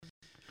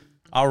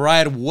All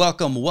right,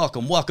 welcome.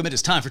 It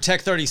is time for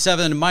Tech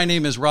 37. My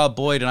name is Rob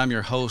Boyd, and I'm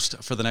your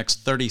host for the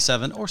next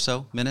 37 or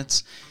so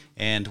minutes.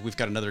 And we've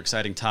got another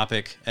exciting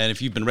topic. And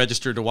if you've been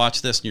registered to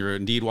watch this, and you're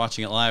indeed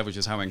watching it live, which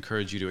is how I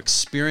encourage you to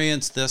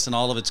experience this in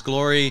all of its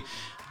glory,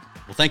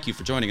 well, thank you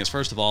for joining us,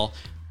 first of all.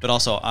 But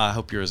also, I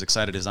hope you're as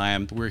excited as I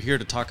am. We're here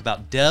to talk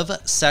about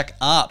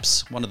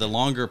DevSecOps, one of the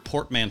longer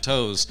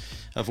portmanteaus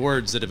of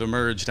words that have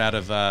emerged out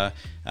of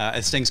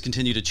as things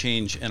continue to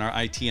change in our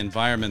IT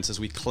environments, as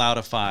we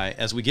cloudify,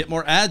 as we get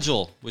more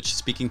agile, which,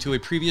 speaking to a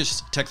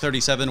previous Tech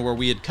 37 where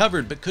we had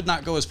covered but could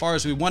not go as far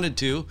as we wanted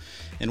to.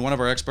 And one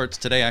of our experts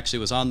today actually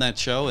was on that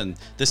show, and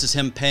this is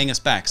him paying us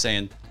back,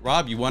 saying,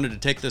 Rob, you wanted to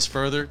take this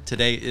further.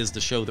 Today is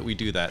the show that we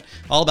do that.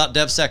 All about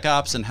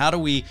DevSecOps and how do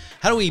we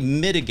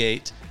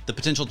mitigate the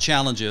potential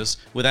challenges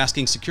with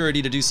asking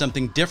security to do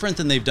something different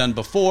than they've done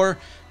before,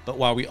 but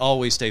while we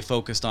always stay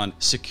focused on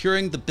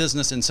securing the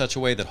business in such a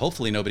way that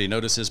hopefully nobody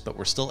notices, but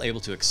we're still able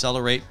to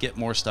accelerate, get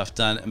more stuff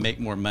done, and make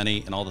more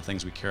money and all the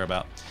things we care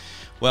about.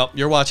 Well,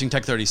 you're watching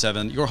Tech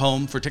 37, your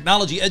home for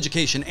technology,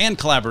 education, and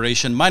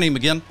collaboration. My name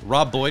again,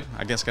 Rob Boyd.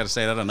 I guess I got to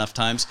say that enough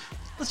times.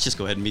 Let's just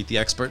go ahead and meet the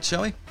experts,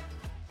 shall we?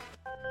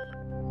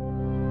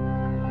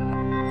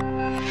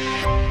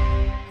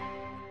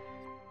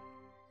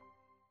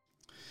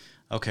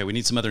 Okay, we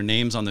need some other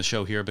names on the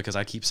show here because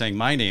I keep saying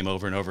my name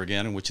over and over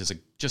again, which is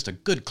just a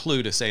good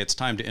clue to say it's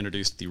time to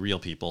introduce the real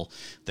people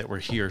that we're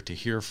here to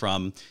hear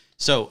from.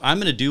 So I'm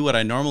going to do what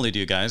I normally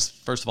do, guys.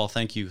 First of all,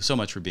 thank you so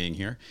much for being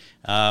here.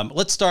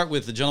 Let's start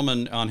with the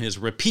gentleman on his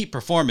repeat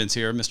performance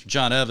here, Mr.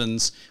 John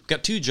Evans. We've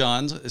got two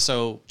Johns,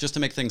 so just to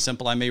make things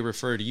simple, I may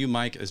refer to you,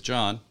 Mike, as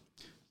John,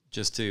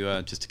 just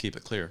to keep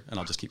it clear, and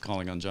I'll just keep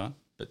calling on John,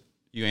 but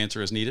you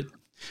answer as needed.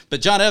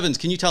 But John Evans,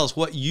 can you tell us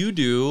what you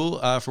do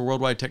for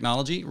Worldwide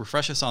Technology?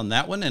 Refresh us on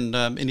that one, and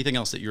anything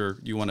else that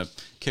you want to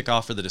kick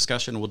off for the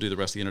discussion. We'll do the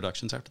rest of the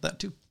introductions after that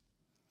too.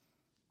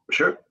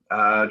 Sure.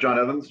 John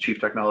Evans, Chief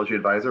Technology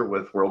Advisor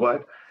with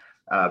Worldwide.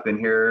 Been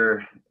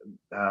here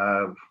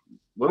a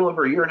little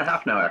over a year and a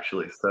half now,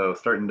 actually. So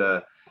starting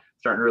to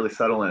really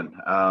settle in.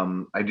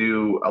 I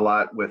do a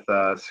lot with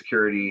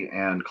security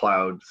and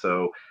cloud.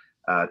 So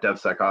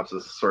DevSecOps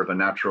is sort of a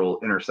natural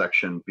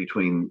intersection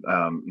between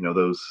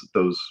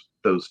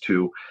those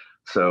two.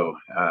 So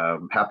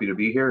happy to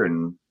be here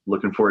and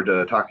looking forward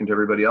to talking to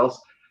everybody else.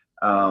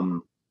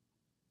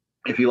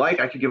 If you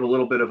like, I could give a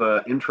little bit of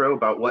an intro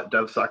about what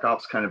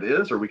DevSecOps kind of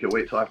is, or we could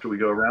wait till after we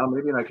go around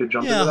maybe, and I could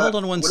jump into that. Yeah, hold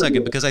on one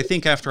second, because I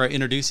think after I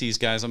introduce these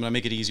guys, I'm going to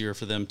make it easier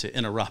for them to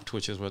interrupt,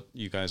 which is what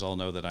you guys all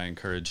know that I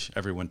encourage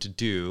everyone to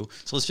do.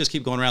 So let's just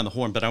keep going around the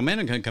horn, but I'm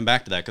going to come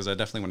back to that because I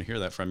definitely want to hear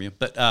that from you.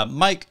 But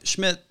Mike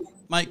Schmidt,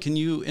 can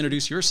you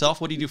introduce yourself?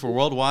 What do you do for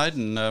Worldwide,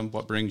 and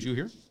what brings you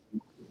here?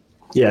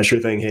 Yeah, sure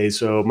thing. Hey,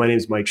 so my name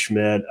is Mike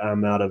Schmidt.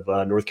 I'm out of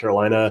North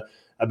Carolina.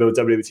 I've been with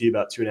WWT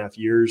about 2.5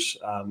 years.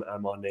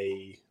 I'm on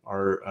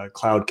our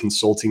cloud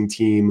consulting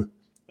team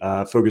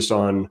focused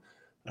on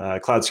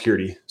cloud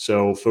security.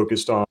 So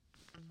focused on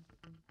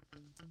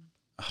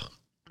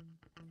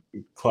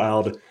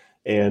cloud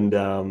and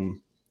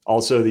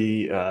also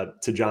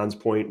to John's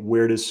point,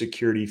 where does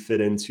security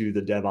fit into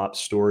the DevOps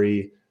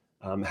story?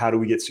 How do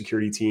we get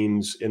security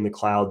teams in the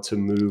cloud to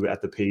move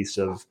at the pace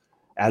of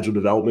agile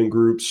development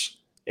groups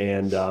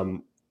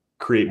and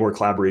create more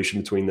collaboration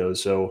between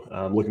those. So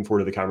I'm looking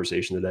forward to the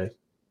conversation today.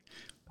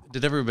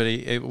 Were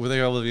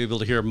they all able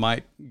to hear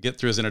Mike get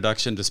through his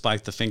introduction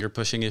despite the finger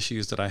pushing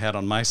issues that I had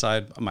on my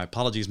side? My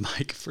apologies,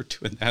 Mike, for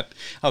doing that.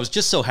 I was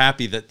just so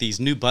happy that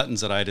these new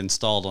buttons that I had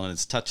installed on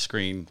its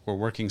touchscreen were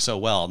working so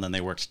well, and then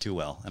they worked too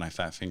well, and I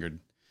fat fingered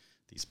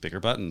these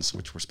bigger buttons,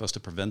 which were supposed to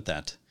prevent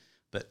that.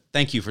 But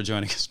thank you for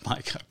joining us,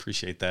 Mike. I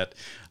appreciate that.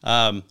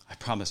 I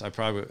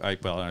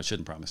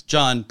shouldn't promise.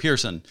 John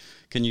Pearson,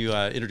 can you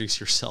introduce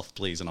yourself,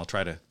 please? And I'll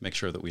try to make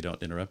sure that we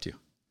don't interrupt you.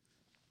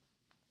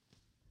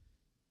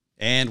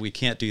 And we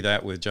can't do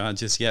that with John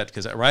just yet,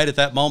 because right at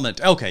that moment,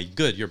 okay,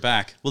 good, you're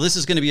back. Well, this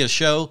is going to be a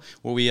show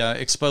where we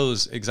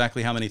expose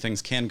exactly how many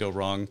things can go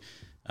wrong.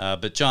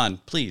 But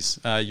John, please,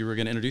 you were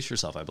going to introduce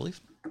yourself, I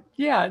believe.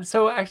 Yeah,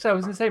 so actually I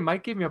was going to say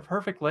Mike gave me a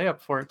perfect layup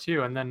for it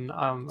too, and then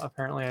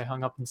apparently I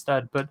hung up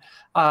instead. But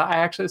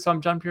so I'm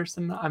John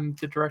Pearson. I'm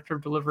the Director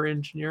of Delivery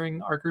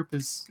Engineering. Our group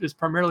is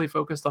primarily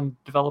focused on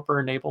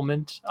developer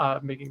enablement,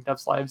 making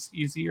devs' lives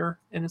easier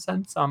in a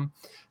sense.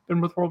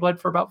 Been with Worldwide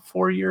for about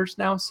 4 years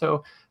now.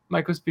 So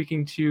Mike was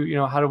speaking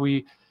to, how do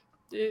we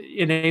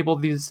enable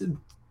these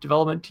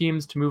development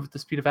teams to move at the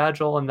speed of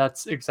Agile, and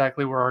that's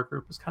exactly where our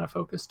group is kind of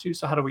focused to.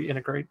 So how do we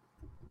integrate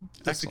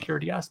the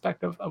security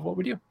aspect of what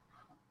we do?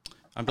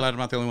 I'm glad I'm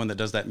not the only one that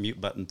does that mute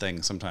button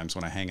thing sometimes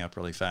when I hang up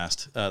really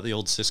fast. The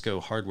old Cisco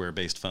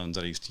hardware-based phones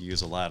that I used to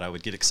use a lot, I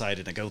would get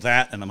excited and go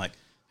that, and I'm like,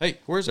 hey,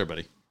 where's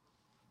everybody?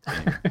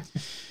 Anyway.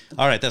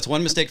 All right, that's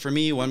one mistake for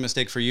me, one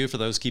mistake for you. For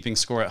those keeping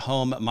score at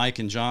home, Mike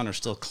and John are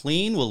still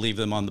clean. We'll leave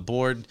them on the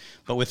board.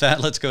 But with that,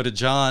 let's go to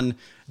John.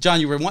 John,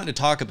 you were wanting to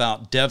talk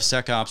about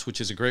DevSecOps, which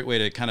is a great way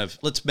to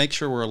let's make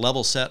sure we're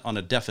level set on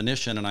a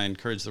definition, and I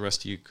encourage the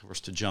rest of you, of course,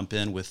 to jump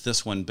in with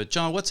this one. But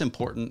John, what's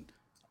important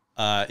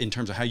in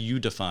terms of how you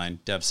define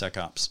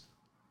DevSecOps?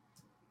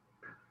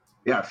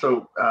 Yeah.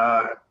 So,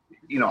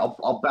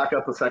 I'll back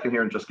up a second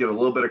here and just give a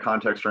little bit of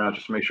context around,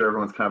 just to make sure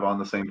everyone's kind of on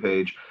the same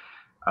page.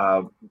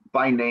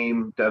 By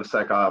name,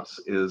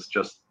 DevSecOps is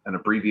just an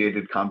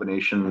abbreviated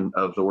combination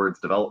of the words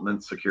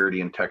development,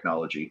 security, and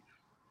technology.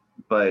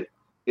 But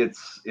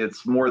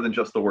it's more than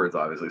just the words,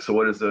 obviously. So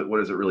what does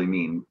it really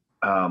mean?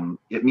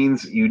 It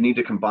means you need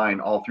to combine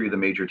all three of the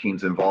major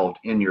teams involved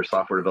in your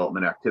software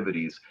development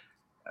activities,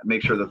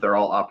 make sure that they're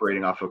all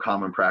operating off of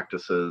common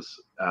practices,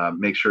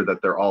 make sure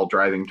that they're all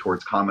driving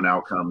towards common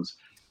outcomes.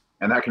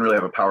 And that can really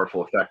have a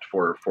powerful effect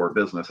for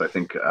business. I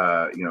think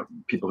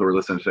people who are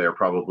listening today are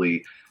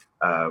probably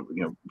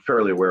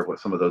fairly aware of what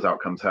some of those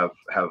outcomes have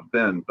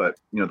been. But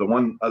the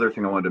one other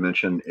thing I wanted to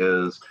mention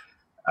is,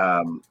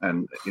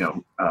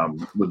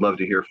 would love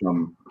to hear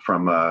from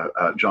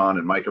John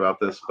and Mike about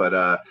this. But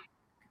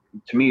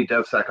to me,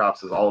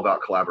 DevSecOps is all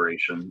about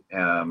collaboration.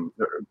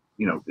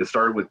 It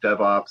started with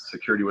DevOps.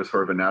 Security was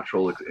sort of a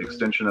natural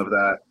extension of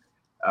that.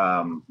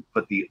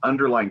 But the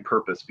underlying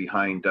purpose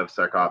behind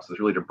DevSecOps is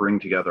really to bring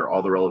together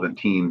all the relevant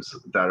teams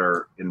that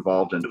are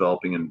involved in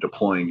developing and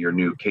deploying your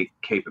new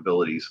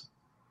capabilities.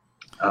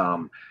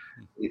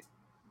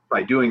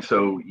 By doing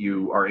so,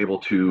 you are able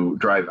to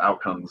drive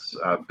outcomes,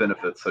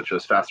 benefits such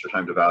as faster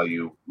time to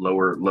value,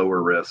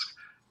 lower risk,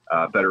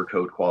 better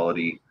code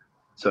quality.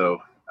 So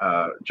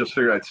just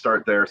figured I'd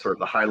start there, sort of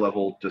the high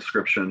level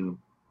description,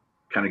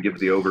 kind of give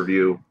the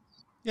overview.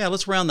 Yeah,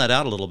 let's round that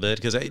out a little bit,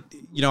 because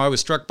I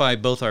was struck by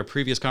both our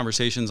previous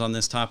conversations on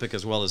this topic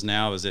as well as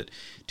now, is that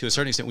to a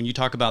certain extent, when you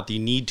talk about the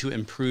need to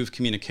improve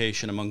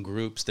communication among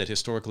groups that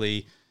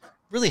historically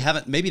really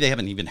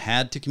haven't even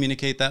had to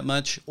communicate that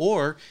much,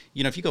 or,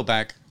 if you go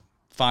back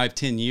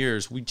 5-10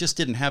 years, we just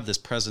didn't have this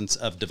presence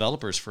of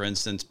developers, for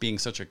instance, being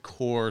such a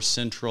core,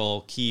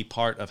 central, key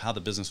part of how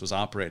the business was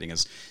operating.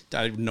 As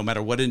no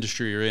matter what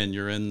industry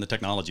you're in the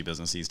technology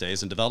business these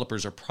days, and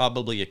developers are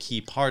probably a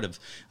key part of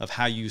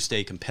how you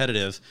stay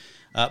competitive.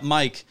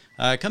 Mike,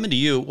 coming to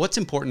you, what's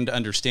important to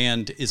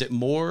understand? Is it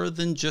more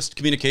than just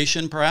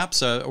communication,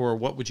 perhaps, or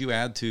what would you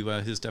add to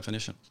his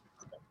definition?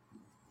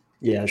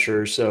 Yeah,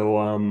 sure.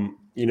 So,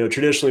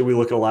 traditionally we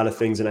look at a lot of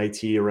things in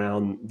IT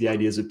around the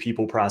ideas of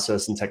people,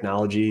 process, and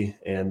technology,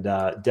 and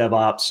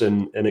DevOps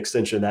and an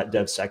extension of that,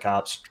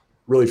 DevSecOps,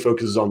 really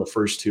focuses on the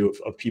first two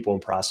of people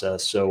and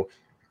process. So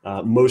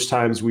most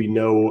times we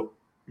know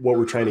what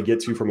we're trying to get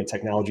to from a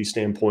technology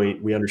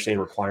standpoint. We understand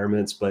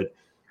requirements, but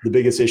the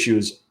biggest issue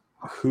is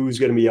who's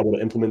going to be able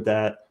to implement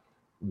that,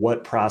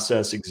 what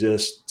process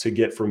exists to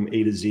get from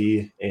A to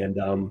Z,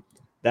 and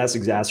that's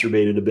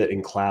exacerbated a bit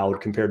in cloud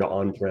compared to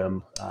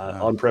on-prem.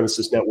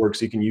 On-premises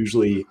networks, you can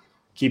usually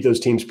keep those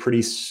teams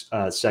pretty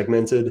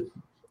segmented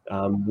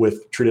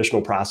with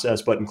traditional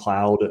process, but in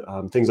cloud,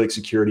 things like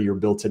security are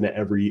built into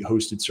every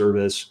hosted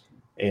service.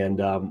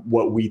 And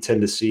what we tend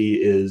to see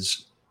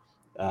is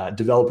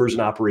developers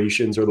and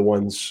operations are the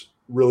ones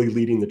really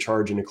leading the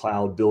charge in the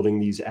cloud, building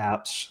these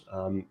apps,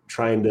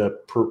 trying to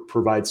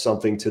provide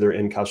something to their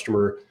end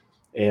customer.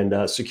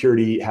 And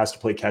security has to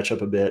play catch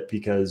up a bit,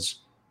 because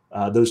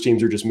those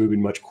teams are just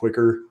moving much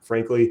quicker,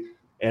 frankly.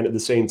 And at the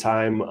same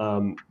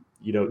time,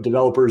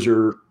 developers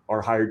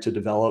are hired to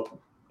develop.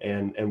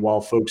 And while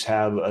folks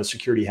have a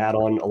security hat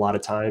on a lot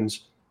of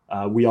times,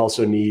 we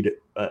also need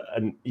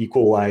an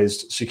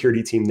equalized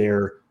security team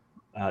there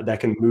that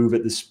can move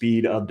at the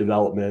speed of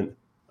development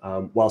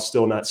while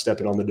still not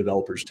stepping on the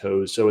developer's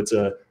toes. So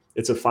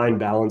it's a fine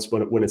balance,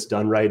 but when it's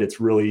done right,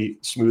 it's really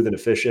smooth and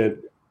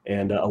efficient,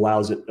 and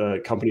allows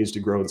companies to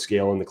grow and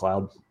scale in the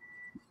cloud.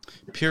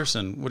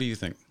 Pearson, what do you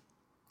think?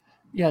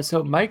 Yeah,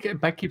 so Mike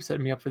keeps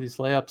setting me up for these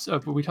layups.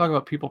 But we talk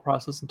about people,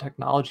 process, and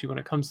technology when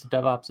it comes to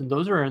DevOps, and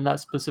those are in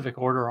that specific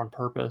order on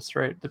purpose,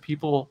 right? The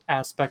people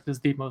aspect is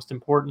the most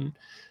important,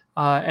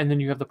 and then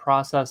you have the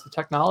process. The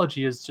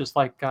technology is just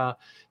like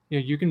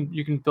you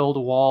can build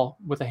a wall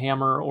with a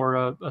hammer or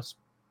a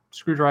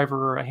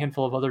screwdriver or a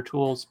handful of other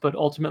tools, but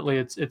ultimately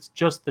it's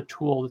just the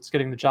tool that's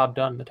getting the job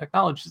done. The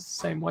technology is the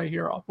same way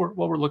here. What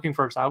we're looking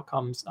for is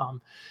outcomes,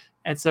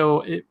 and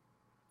so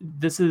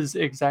this is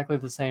exactly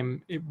the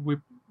same.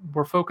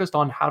 We're focused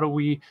on how do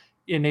we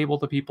enable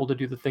the people to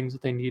do the things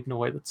that they need in a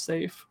way that's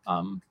safe.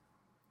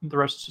 The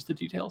rest is just the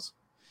details.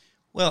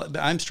 Well,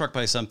 I'm struck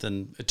by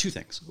two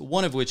things.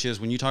 One of which is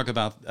when you talk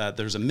about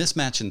there's a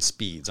mismatch in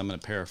speeds. I'm going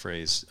to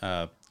paraphrase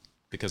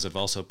because of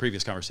also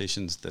previous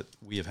conversations that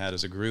we have had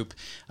as a group.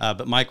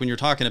 But Mike, when you're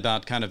talking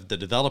about kind of the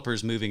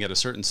developers moving at a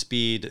certain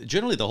speed,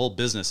 generally the whole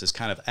business is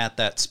kind of at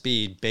that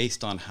speed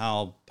based on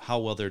how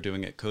well they're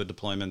doing at code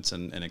deployments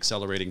and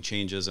accelerating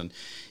changes. And,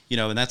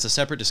 and that's a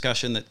separate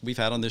discussion that we've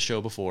had on this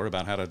show before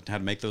about how to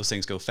make those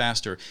things go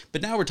faster.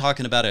 But now we're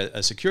talking about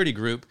a security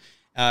group.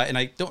 And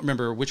I don't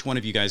remember which one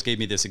of you guys gave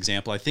me this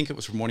example. I think it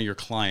was from one of your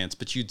clients,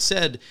 but you'd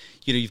said,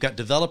 you've got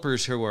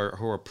developers who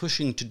are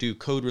pushing to do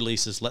code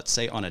releases, let's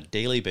say on a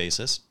daily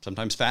basis,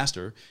 sometimes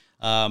faster,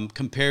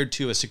 compared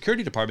to a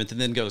security department that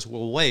then goes,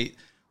 well, wait,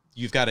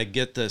 you've got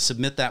to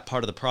submit that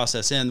part of the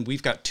process in.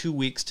 We've got 2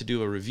 weeks to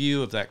do a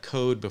review of that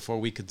code before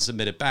we could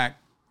submit it back.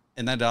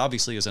 And that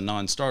obviously is a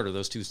non-starter.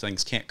 Those two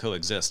things can't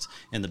coexist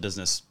in the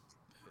business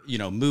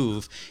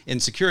move.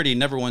 And security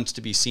never wants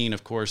to be seen,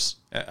 of course,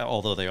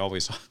 although they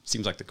always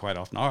seems like they quite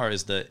often are,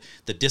 as the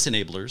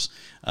disenablers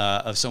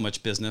of so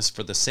much business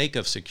for the sake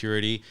of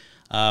security.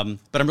 But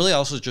I'm really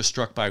also just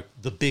struck by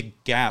the big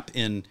gap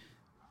in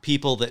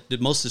people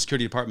that most of the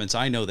security departments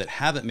I know that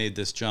haven't made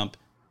this jump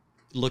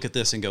look at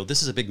this and go,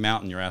 this is a big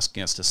mountain you're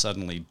asking us to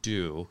suddenly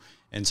do.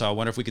 And so I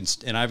wonder if we can,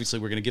 and obviously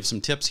we're going to give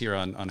some tips here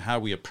on how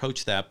we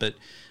approach that, but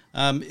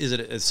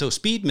so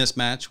speed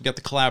mismatch, we've got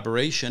the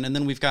collaboration, and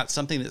then we've got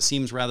something that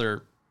seems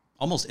rather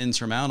almost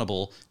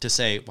insurmountable to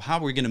say, well, how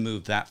are we going to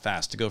move that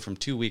fast to go from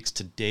 2 weeks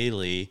to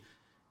daily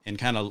and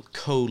kind of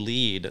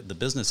co-lead the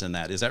business in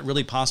that? Is that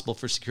really possible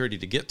for security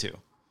to get to?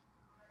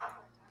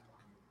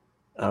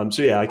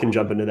 So yeah, I can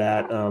jump into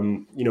that.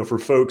 For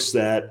folks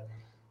that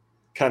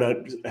kind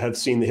of have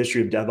seen the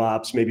history of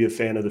DevOps, maybe a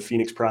fan of the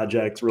Phoenix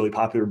Project, really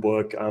popular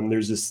book.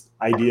 There's this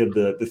idea of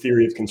the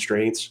theory of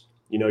constraints.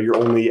 You're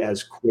only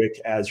as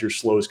quick as your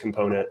slowest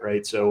component,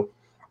 right? So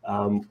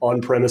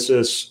on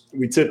premises,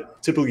 we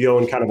typically go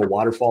in kind of a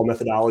waterfall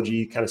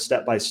methodology, kind of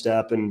step by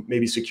step, and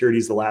maybe security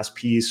is the last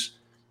piece.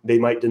 They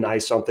might deny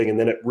something, and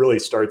then it really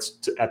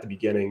starts at the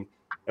beginning.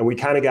 And we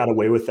kind of got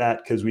away with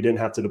that because we didn't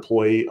have to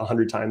deploy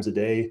 100 times a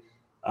day.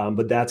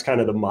 But that's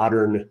kind of the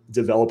modern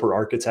developer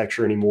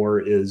architecture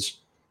anymore is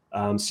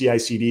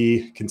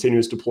CI/CD,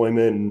 continuous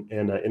deployment,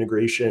 and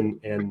integration.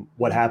 And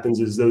what happens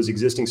is those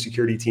existing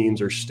security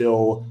teams are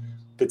still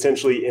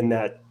potentially in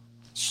that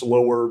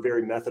slower,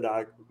 very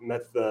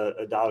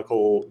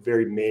methodical,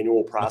 very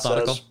manual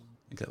process.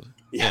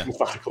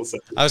 Methodical.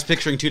 I was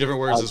picturing two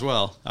different words as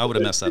well. I would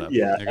have messed that up.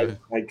 Yeah,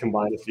 I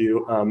combined a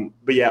few.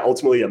 But yeah,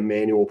 ultimately a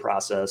manual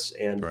process.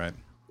 And right.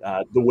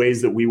 The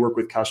ways that we work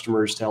with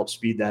customers to help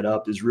speed that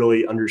up is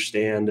really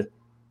understand,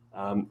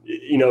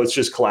 it's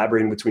just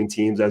collaborating between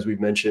teams, as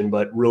we've mentioned,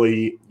 but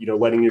really,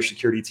 letting your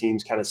security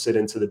teams kind of sit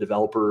into the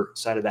developer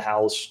side of the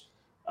house,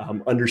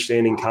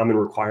 understanding common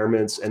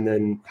requirements. And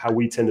then how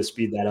we tend to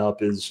speed that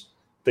up is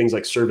things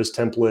like service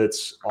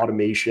templates,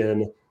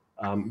 automation,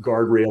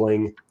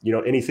 guardrailing,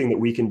 anything that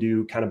we can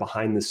do kind of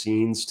behind the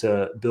scenes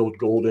to build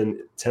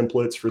golden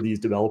templates for these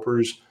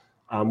developers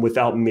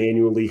without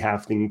manually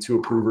having to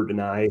approve or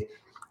deny.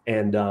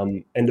 And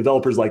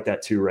developers like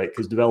that too, right?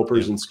 Because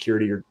developers and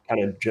security are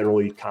kind of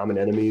generally common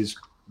enemies,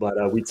 but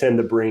we tend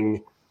to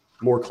bring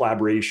more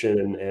collaboration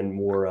and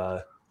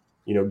more,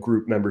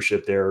 group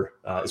membership there,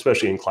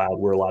 especially in cloud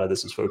where a lot of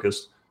this is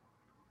focused.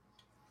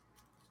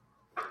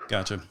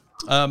 Gotcha.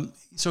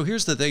 So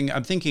here's the thing.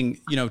 I'm thinking,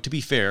 to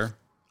be fair,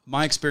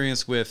 my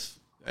experience with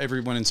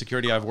everyone in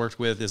security I've worked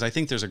with is I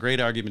think there's a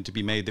great argument to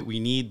be made that we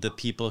need the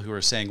people who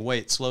are saying,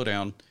 wait, slow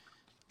down.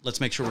 Let's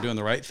make sure we're doing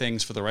the right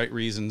things for the right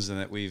reasons and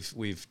that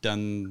we've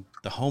done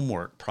the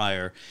homework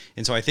prior.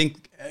 And so I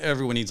think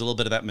everyone needs a little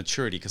bit of that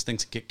maturity because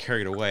things get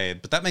carried away.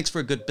 But that makes for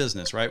a good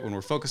business, right? When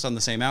we're focused on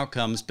the same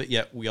outcomes, but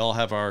yet we all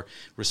have our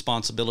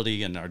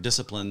responsibility and our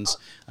disciplines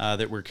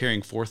that we're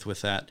carrying forth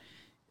with that.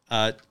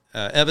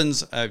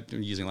 Evans, I'm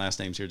using last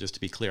names here just to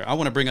be clear. I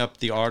want to bring up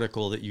the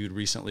article that you'd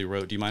recently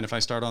wrote. Do you mind if I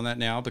start on that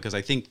now? Because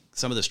I think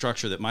some of the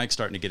structure that Mike's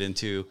starting to get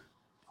into,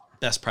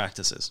 best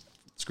practices.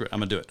 Screw it, I'm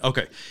gonna do it.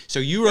 Okay, so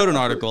you wrote an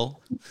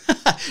article.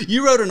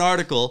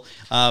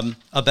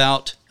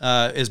 About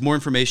as more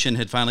information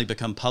had finally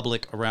become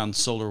public around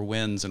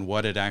SolarWinds and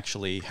what had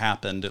actually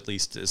happened, at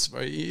least as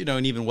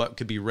and even what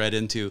could be read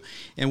into.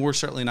 And we're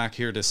certainly not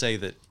here to say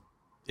that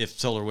if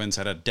SolarWinds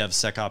had a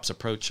DevSecOps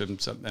approach, and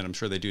I'm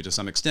sure they do to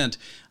some extent.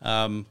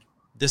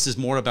 This is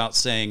more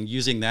about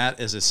using that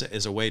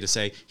as a way to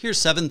say, here's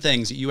 7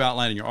 things that you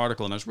outlined in your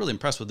article. And I was really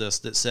impressed with this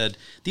that said,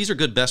 these are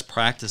good best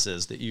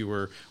practices that you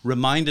were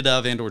reminded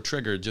of and or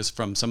triggered just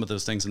from some of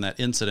those things in that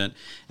incident.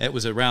 It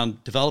was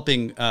around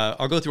developing,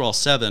 I'll go through all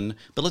 7,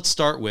 but let's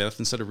start with,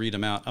 instead of read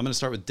them out, I'm going to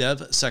start with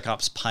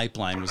DevSecOps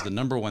pipeline was the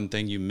number one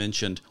thing you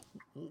mentioned.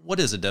 What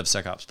is a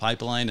DevSecOps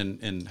pipeline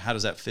and how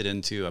does that fit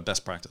into a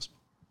best practice?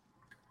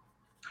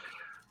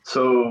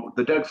 So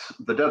the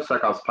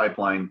DevSecOps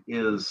pipeline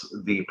is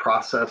the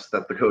process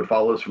that the code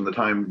follows from the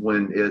time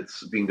when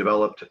it's being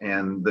developed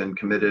and then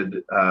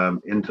committed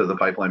into the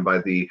pipeline by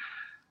the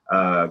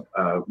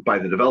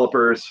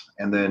developers,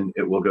 and then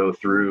it will go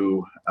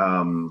through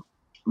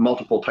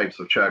multiple types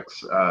of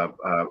checks,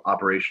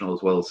 operational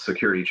as well as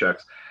security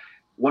checks.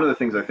 One of the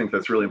things I think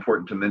that's really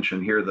important to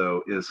mention here,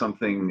 though, is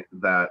something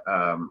that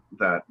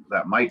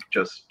that Mike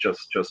just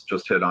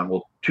hit on.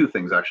 Well, 2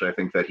 things actually I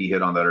think that he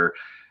hit on that are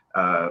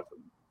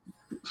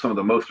some of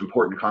the most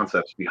important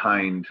concepts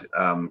behind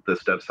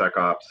this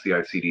DevSecOps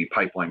CI/CD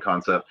pipeline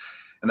concept,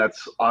 and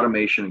that's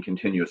automation and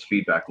continuous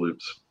feedback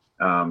loops.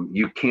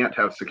 You can't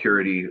have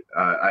security.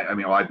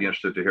 I'd be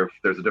interested to hear if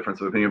there's a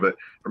difference of opinion, but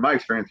from my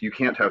experience, you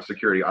can't have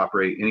security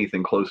operate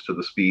anything close to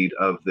the speed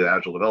of the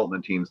agile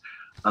development teams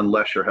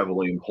unless you're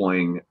heavily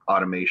employing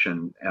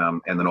automation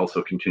and then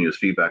also continuous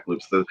feedback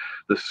loops. The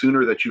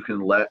sooner that you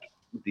can let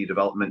the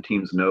development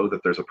teams know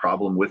that there's a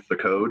problem with the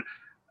code,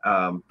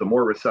 the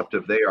more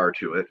receptive they are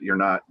to it. You're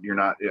not,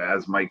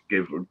 as Mike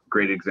gave a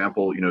great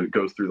example, it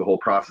goes through the whole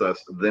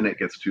process, then it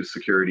gets to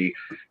security,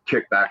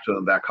 kick back to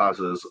them. That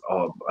causes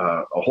a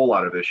whole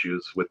lot of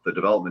issues with the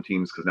development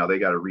teams, because now they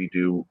got to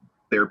redo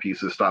their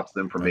pieces, stops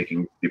them from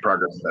making the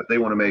progress that they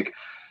want to make.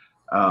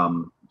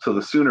 So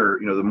the sooner,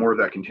 the more of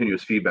that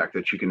continuous feedback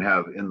that you can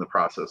have in the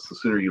process, the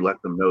sooner you let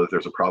them know that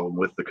there's a problem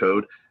with the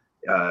code,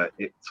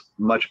 it's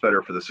much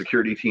better for the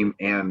security team,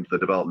 and the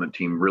development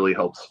team really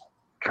helps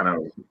kind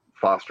of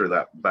foster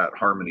that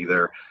harmony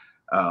there.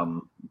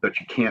 But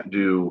you can't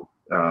do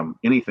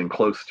anything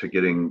close to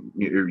getting,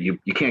 you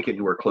can't get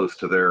anywhere close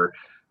to their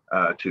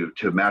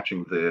to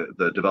matching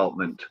the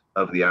development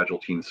of the Agile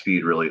team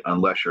speed, really,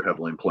 unless you're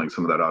heavily employing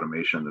some of that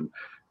automation. And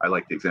I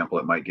like the example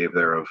that Mike gave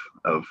there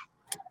of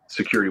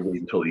security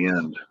wait until the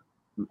end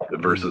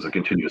versus a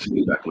continuous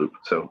feedback loop.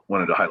 So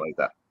wanted to highlight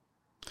that.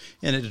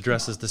 And it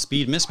addresses the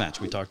speed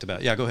mismatch we talked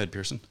about. Yeah, go ahead,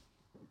 Pearson.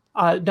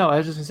 No, I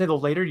was just going to say, the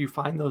later you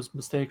find those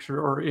mistakes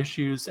or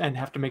issues and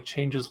have to make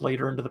changes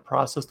later into the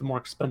process, the more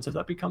expensive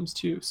that becomes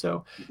too.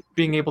 So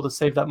being able to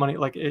save that money,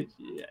 like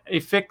a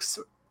fix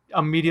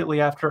immediately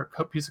after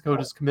a piece of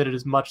code is committed,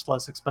 is much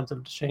less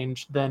expensive to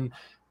change than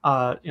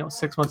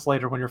 6 months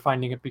later when you're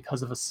finding it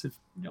because of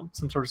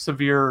some sort of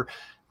severe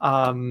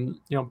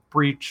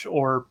breach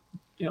or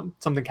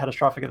something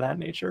catastrophic of that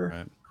nature.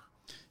 Right.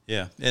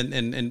 Yeah,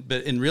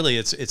 and really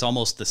it's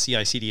almost the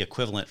CI/CD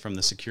equivalent from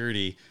the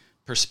security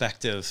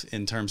perspective,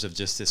 in terms of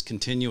just this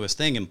continuous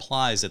thing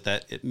implies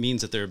that it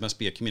means that there must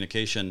be a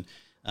communication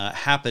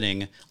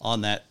happening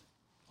on that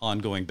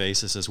ongoing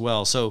basis as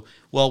well. So,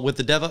 with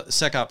the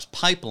DevSecOps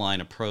pipeline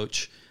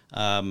approach,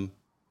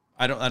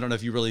 I don't know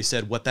if you really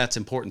said what that's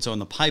important. So in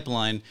the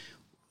pipeline,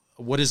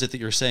 what is it that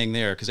you're saying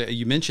there? Because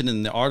you mentioned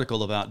in the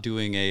article about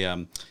doing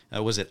a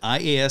was it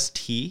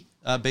IAST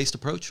based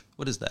approach?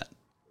 What is that?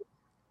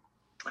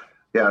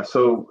 Yeah,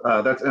 so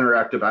that's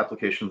interactive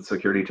application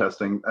security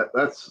testing.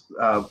 That's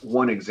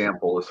one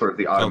example of sort of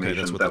the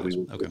automation that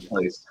we put in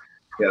place.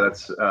 Yeah,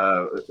 that's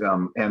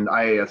and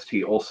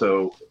IAST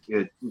also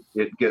it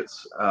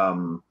gets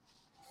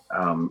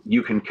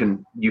you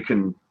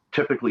can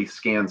typically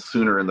scan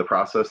sooner in the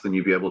process than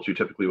you'd be able to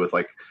typically with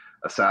like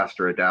a SAST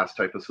or a DAST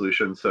type of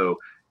solution. So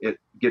it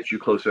gets you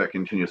closer to that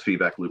continuous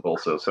feedback loop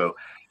also. So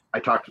I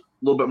talked a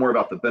little bit more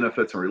about the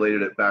benefits and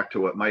related it back to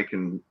what Mike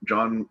and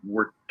John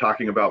were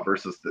talking about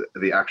versus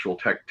the actual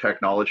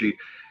technology.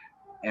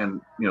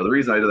 And the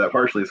reason I did that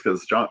partially is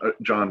because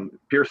John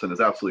Pearson is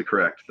absolutely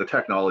correct. The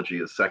technology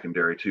is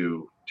secondary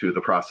to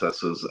the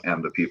processes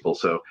and the people.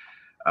 So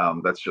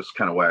that's just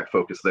kind of why I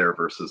focus there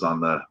versus on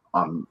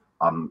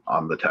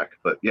the tech.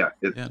 But yeah,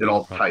 it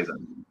all ties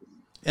in.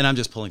 And I'm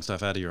just pulling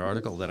stuff out of your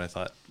article that I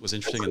thought was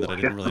interesting and that I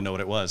didn't really know what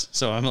it was.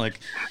 So I'm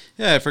like,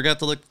 I forgot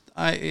to look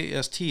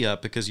IAST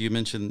up because you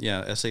mentioned,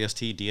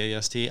 SAST,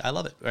 DAST. I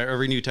love it.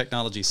 Every new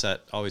technology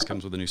set always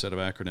comes with a new set of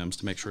acronyms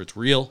to make sure it's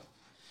real.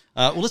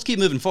 Let's keep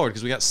moving forward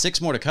because we got 6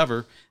 more to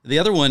cover. The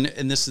other one,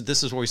 and this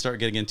is where we start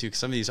getting into, because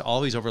some of these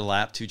always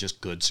overlap to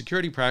just good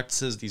security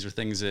practices. These are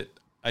things that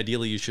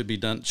ideally you should be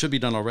done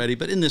already.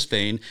 But in this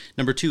vein,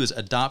 number 2 is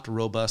adopt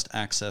robust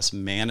access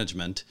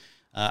management.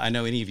 I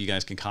know any of you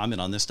guys can comment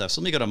on this stuff.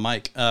 So let me go to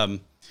Mike.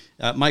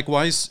 Mike,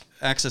 why is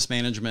access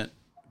management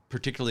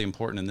particularly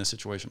important in this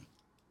situation?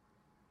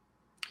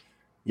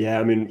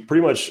 Yeah, I mean,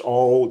 pretty much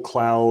all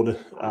cloud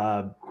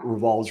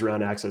revolves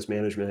around access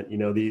management.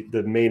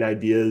 The main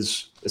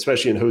ideas,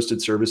 especially in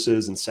hosted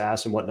services and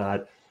SaaS and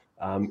whatnot,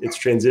 it's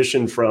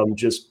transitioned from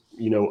just,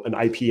 an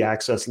IP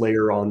access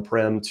layer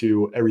on-prem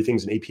to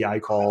everything's an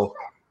API call.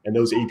 And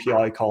those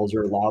API calls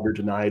are allowed or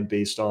denied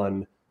based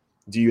on,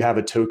 do you have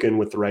a token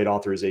with the right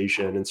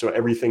authorization? And so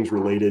everything's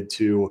related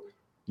to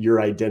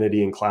your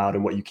identity in cloud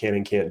and what you can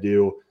and can't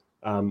do.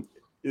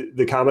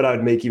 The comment I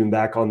would make even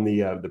back on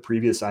the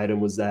previous item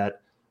was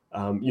that,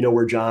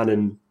 where John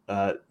and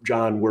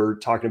John were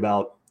talking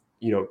about,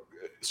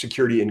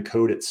 security in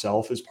code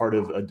itself as part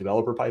of a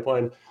developer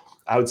pipeline.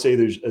 I would say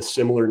there's a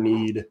similar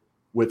need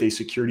with a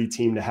security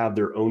team to have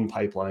their own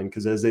pipeline,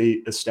 because as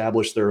they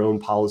establish their own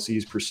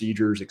policies,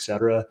 procedures, et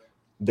cetera,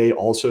 they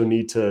also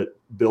need to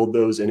build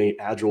those in an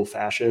agile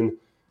fashion.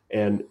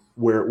 And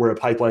where a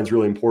pipeline is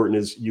really important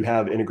is you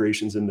have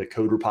integrations in the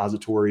code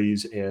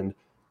repositories and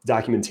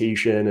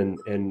documentation.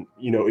 And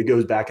it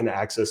goes back into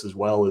access as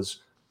well as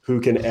who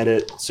can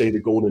edit, say, the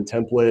golden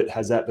template.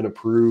 Has that been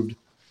approved?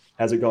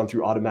 Has it gone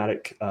through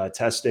automatic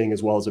testing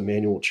as well as a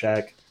manual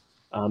check?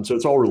 So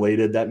it's all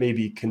related. That may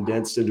be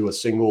condensed into a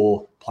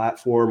single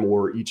platform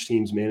or each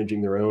team's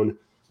managing their own.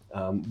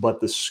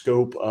 But the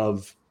scope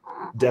of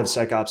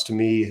DevSecOps, to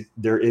me,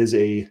 there is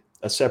a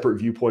separate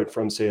viewpoint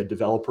from, say, a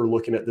developer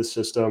looking at the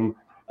system,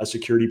 a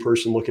security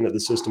person looking at the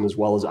system, as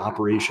well as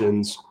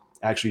operations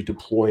actually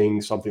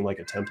deploying something like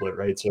a template,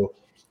 right? So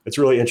it's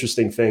a really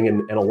interesting thing.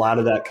 And a lot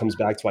of that comes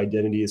back to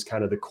identity as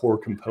kind of the core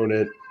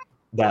component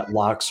that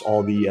locks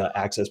all the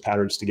access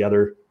patterns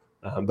together.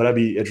 But I'd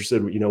be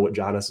interested, what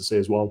John has to say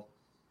as well.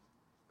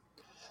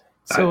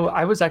 So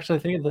I was actually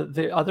thinking that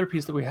the other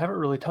piece that we haven't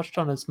really touched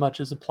on as much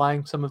is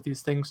applying some of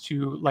these things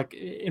to like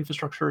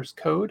infrastructure as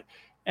code.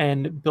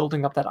 and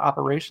building up that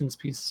operations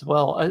piece as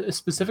well.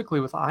 Specifically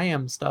with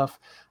IAM stuff,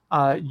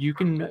 you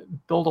can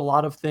build a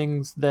lot of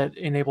things that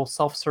enable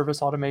self-service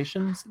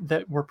automations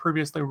that were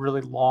previously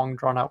really long,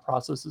 drawn-out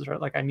processes,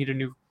 right? Like I need a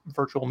new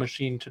virtual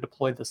machine to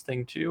deploy this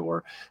thing to,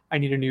 or I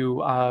need a new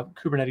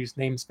Kubernetes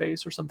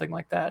namespace or something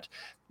like that.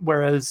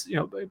 Whereas,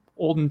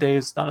 olden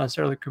days, not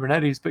necessarily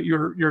Kubernetes, but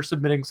you're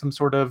submitting some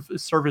sort of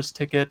service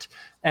ticket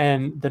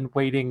and then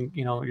waiting,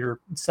 your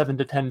 7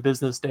 to 10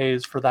 business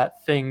days for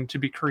that thing to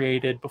be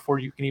created before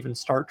you can even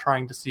start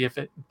trying to see if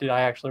did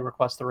I actually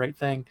request the right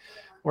thing.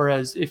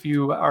 Whereas if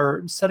you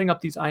are setting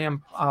up these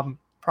IAM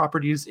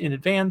properties in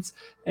advance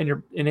and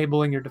you're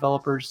enabling your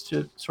developers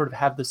to sort of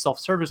have this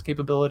self-service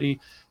capability,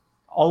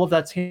 all of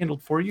that's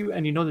handled for you,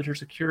 and that your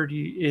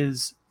security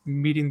is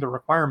meeting the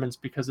requirements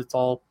because it's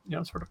all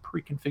sort of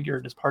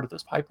pre-configured as part of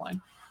this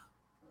pipeline.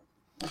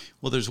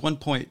 Well, there's one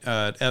point,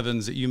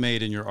 Evans, that you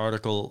made in your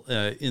article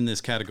in this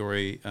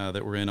category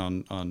that we're in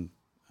on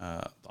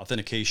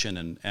authentication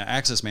and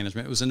access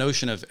management. It was a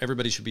notion of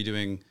everybody should be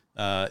doing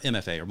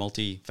MFA or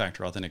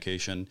multi-factor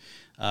authentication,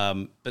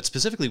 but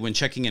specifically when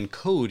checking in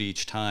code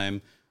each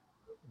time,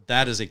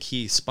 that is a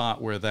key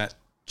spot where that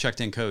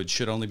checked in code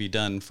should only be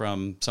done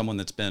from someone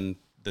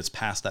that's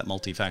passed that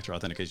multi-factor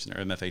authentication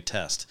or MFA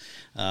test.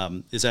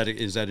 Is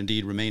that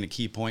indeed remain a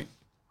key point?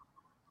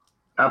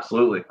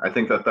 Absolutely. I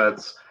think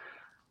that's,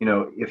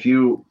 if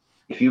you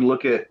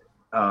look at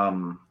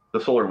the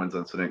SolarWinds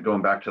incident,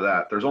 going back to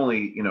that, there's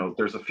only,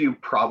 there's a few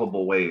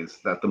probable ways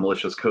that the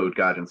malicious code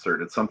got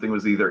inserted. Something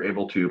was either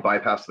able to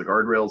bypass the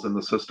guardrails in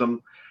the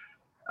system,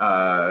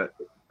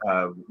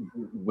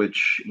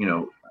 which,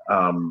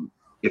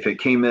 if it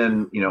came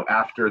in,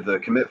 after the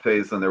commit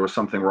phase, then there was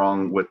something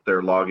wrong with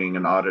their logging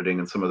and auditing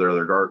and some of their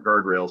other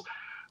guardrails,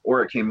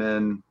 or it came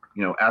in,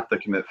 at the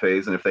commit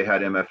phase. And if they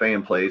had MFA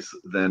in place,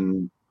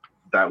 then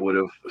that would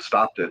have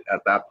stopped it at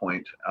that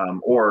point.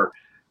 Or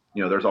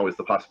there's always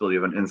the possibility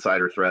of an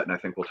insider threat, and I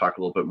think we'll talk a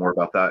little bit more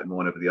about that in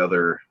one of the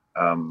other,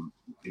 in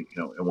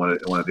one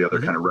of the other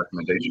kind of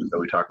recommendations that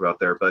we talk about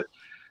there. But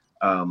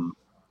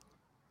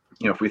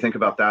if we think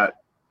about that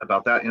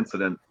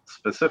incident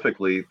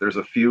specifically, there's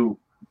a few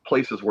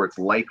places where it's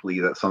likely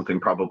that something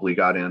probably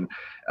got in,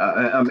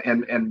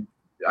 and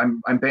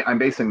I'm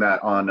basing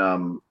that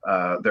on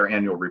their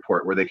annual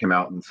report where they came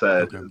out and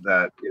said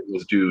that it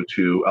was due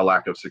to a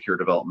lack of secure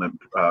development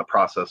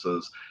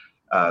processes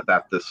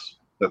that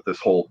this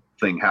whole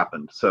thing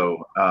happened.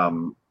 So,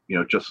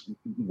 just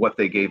what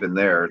they gave in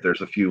there,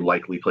 there's a few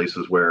likely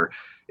places where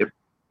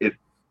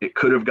it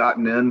could have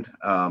gotten in.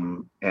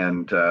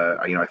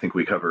 I think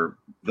we cover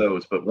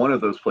those, but one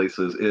of those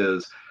places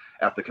is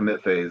at the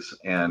commit phase.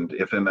 And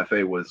if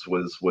MFA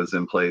was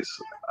in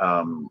place,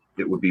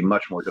 it would be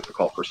much more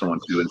difficult for someone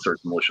to insert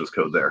malicious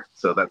code there.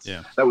 So that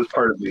was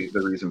part of the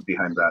reason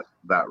behind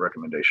that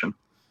recommendation.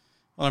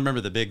 Well, I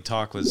remember the big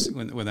talk was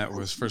when that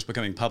was first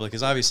becoming public,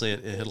 is obviously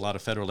it hit a lot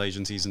of federal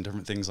agencies and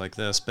different things like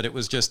this, but it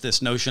was just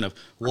this notion of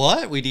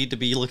we need to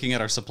be looking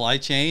at our supply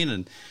chain.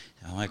 And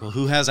I'm like, well,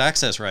 who has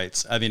access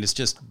rights? I mean, it's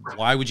just,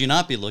 why would you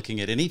not be looking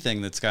at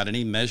anything that's got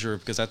any measure?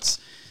 Because that's,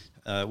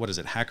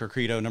 Hacker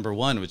Credo number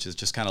 1, which is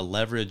just kind of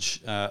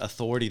leverage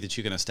authority that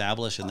you can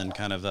establish and then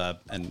kind of,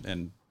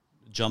 and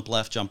jump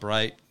left, jump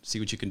right, see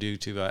what you can do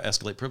to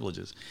escalate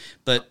privileges.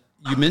 But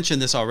you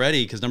mentioned this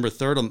already because number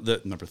third on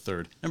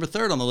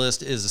the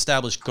list is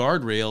establish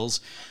guardrails,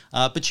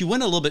 but you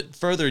went a little bit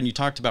further and you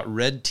talked about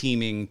red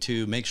teaming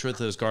to make sure that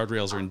those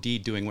guardrails are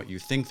indeed doing what you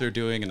think they're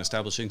doing and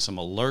establishing some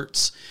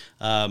alerts.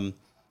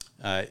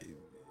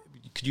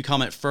 Could you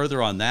comment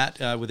further on that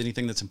with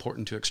anything that's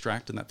important to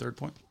extract in that third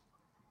point?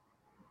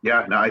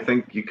 Yeah, no, I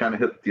think you kind of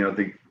hit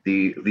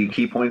the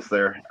key points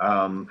there.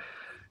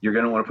 You're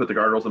going to want to put the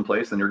guardrails in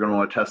place, and you're going to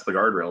want to test the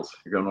guardrails.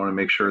 You're going to want to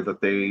make sure that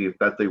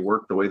they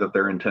work the way that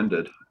they're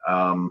intended.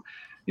 I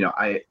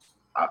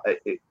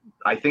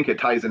think it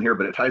ties in here,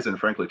 but it ties in,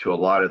 frankly, to a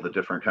lot of the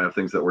different kind of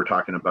things that we're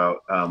talking about.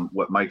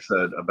 What Mike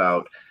said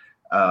about,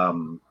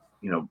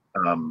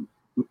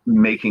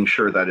 making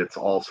sure that it's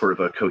all sort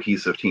of a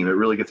cohesive team. It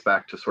really gets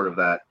back to sort of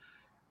that.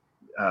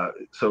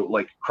 So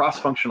like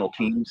cross-functional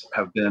teams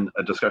have been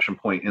a discussion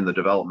point in the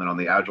development on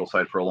the Agile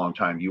side for a long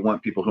time. You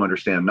want people who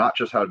understand not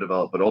just how to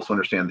develop, but also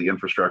understand the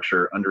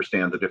infrastructure,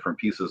 understand the different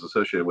pieces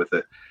associated with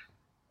it.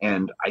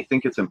 And I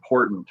think it's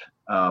important,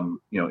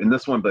 in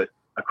this one, but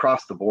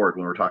across the board,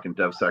 when we're talking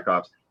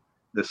DevSecOps,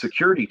 the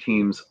security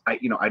teams, I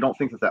don't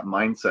think that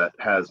mindset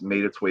has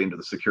made its way into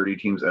the security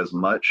teams as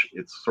much.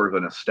 It's sort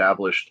of an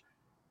established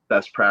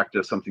best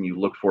practice, something you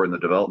look for in the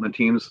development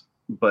teams.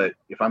 But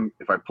if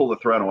I pull the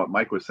thread on what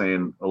Mike was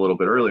saying a little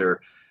bit earlier,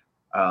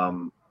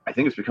 I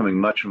think it's becoming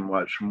much,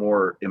 much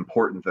more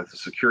important that the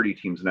security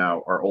teams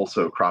now are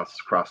also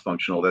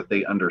cross-functional, that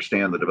they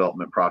understand the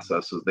development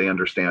processes, they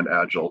understand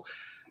Agile.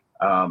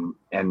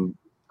 And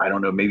I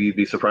don't know, maybe you'd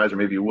be surprised or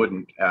maybe you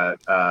wouldn't at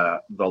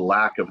the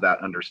lack of that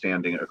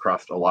understanding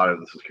across a lot of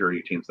the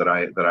security teams that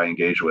I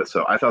engage with.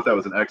 So I thought that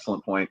was an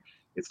excellent point.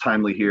 It's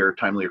timely here,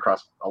 timely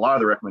across a lot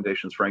of the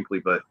recommendations, frankly,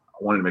 but I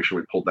wanted to make sure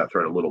we pulled that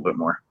thread a little bit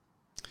more.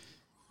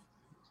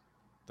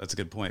 That's a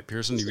good point.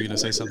 Pearson, you were going to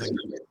say something?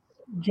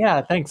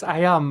 Yeah, thanks.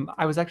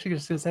 I was actually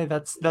just going to say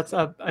that's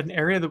an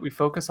area that we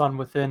focus on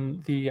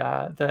within the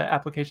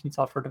application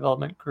software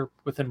development group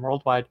within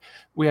Worldwide.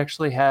 We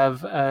actually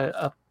have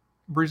a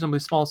reasonably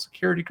small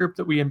security group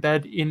that we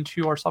embed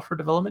into our software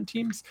development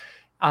teams,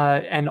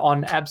 and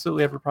on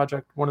absolutely every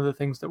project, one of the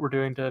things that we're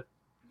doing to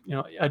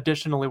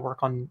additionally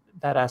work on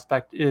that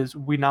aspect is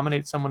we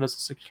nominate someone as a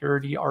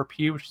security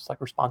RP, which is like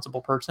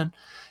responsible person,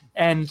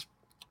 and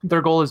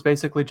their goal is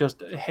basically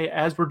just, hey,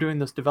 as we're doing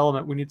this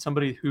development, we need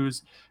somebody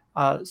who's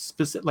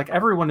specific. Like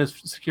everyone is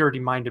security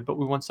minded, but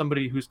we want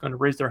somebody who's going to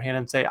raise their hand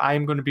and say, I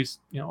am going to be,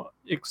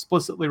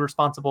 explicitly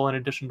responsible in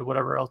addition to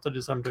whatever else it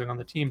is I'm doing on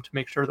the team to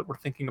make sure that we're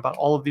thinking about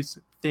all of these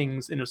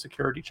things in a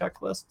security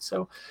checklist.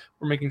 So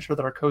we're making sure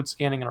that our code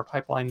scanning and our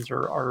pipelines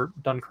are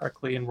done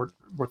correctly, and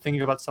we're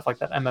thinking about stuff like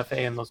that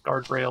MFA and those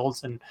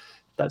guardrails and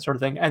that sort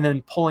of thing, and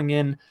then pulling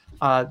in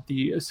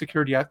the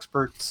security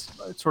experts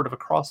sort of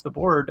across the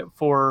board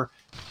for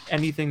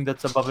anything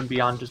that's above and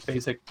beyond just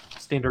basic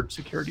standard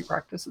security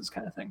practices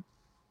kind of thing.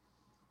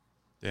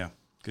 Yeah,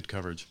 good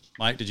coverage.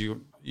 Mike,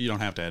 you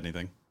don't have to add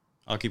anything.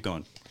 I'll keep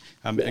going.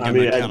 I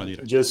agree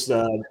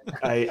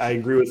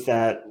with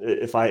that.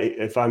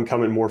 If I'm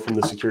coming more from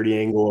the security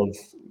angle of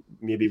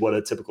maybe what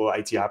a typical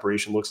IT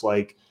operation looks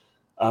like,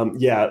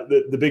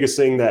 the biggest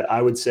thing that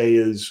I would say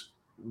is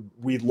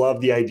we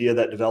love the idea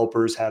that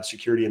developers have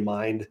security in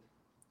mind,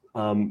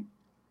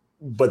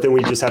 but then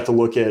we just have to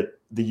look at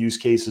the use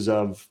cases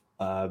of,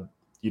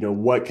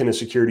 what can a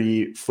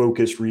security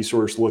focused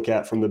resource look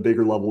at from the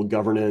bigger level of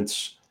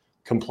governance,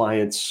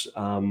 compliance,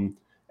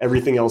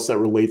 everything else that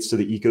relates to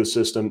the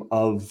ecosystem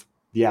of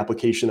the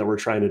application that we're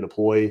trying to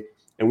deploy.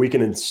 And we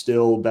can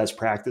instill best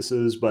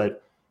practices,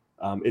 but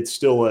it's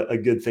still a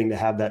good thing to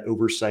have that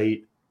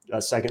oversight,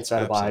 a second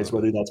set of eyes,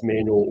 whether that's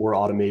manual or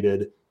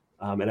automated.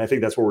 And I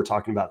think that's what we're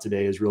talking about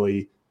today, is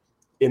really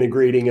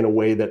integrating in a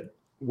way that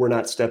we're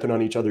not stepping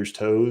on each other's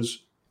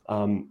toes,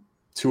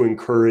 to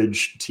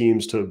encourage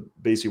teams to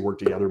basically work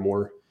together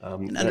more.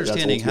 And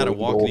understanding how to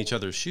walk in each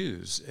other's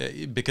shoes,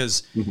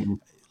 because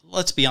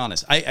let's be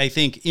honest, I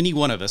think any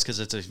one of us, because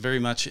it's very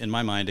much in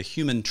my mind a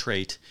human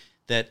trait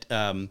that,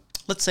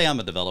 let's say I'm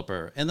a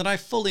developer and that I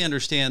fully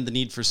understand the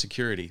need for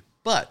security,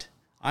 but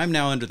I'm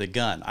now under the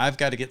gun. I've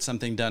got to get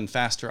something done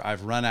faster.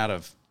 I've run out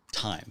of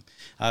time.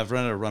 I've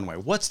run out of runway.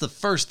 What's the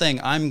first thing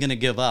I'm going to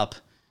give up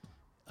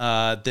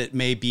that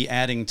may be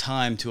adding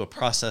time to a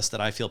process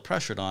that I feel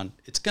pressured on?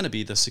 It's going to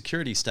be the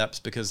security steps,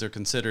 because they're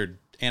considered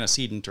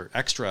antecedent or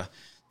extra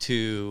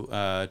to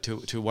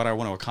what I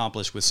want to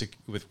accomplish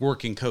with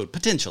working code.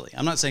 Potentially,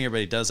 I'm not saying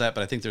everybody does that,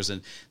 but I think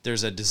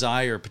there's a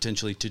desire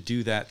potentially to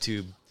do that,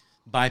 to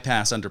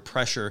bypass under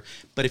pressure.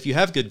 But if you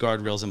have good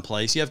guardrails in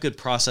place, you have good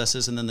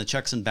processes, and then the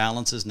checks and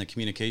balances and the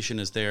communication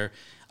is there,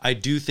 I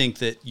do think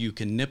that you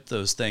can nip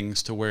those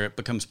things to where it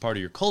becomes part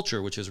of your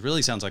culture, which is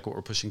really sounds like what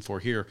we're pushing for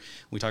here.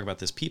 When we talk about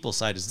this people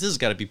side, is this has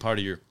got to be part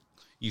of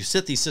you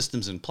set these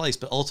systems in place,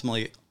 but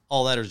ultimately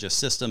all that are just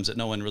systems that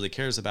no one really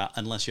cares about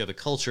unless you have a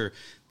culture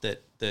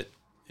that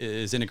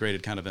is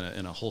integrated kind of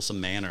in a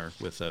wholesome manner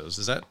with those.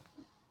 Is that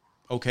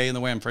okay in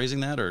the way I'm phrasing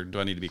that, or do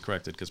I need to be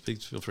corrected? Because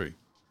please feel free.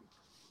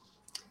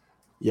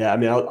 Yeah, I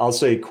mean, I'll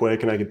say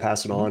quick, and I can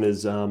pass it on,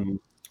 is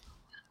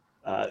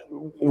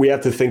we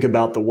have to think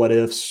about the what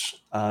ifs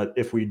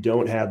if we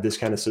don't have this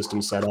kind of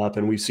system set up.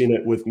 And we've seen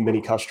it with many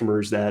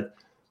customers that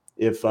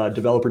if a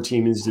developer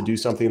team needs to do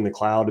something in the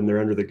cloud and they're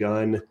under the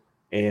gun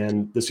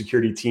and the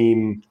security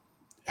team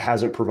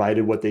hasn't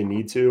provided what they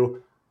need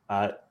to,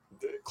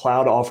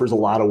 cloud offers a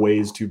lot of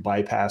ways to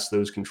bypass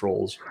those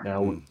controls.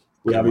 Now,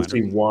 we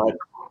obviously want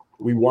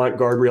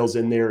guardrails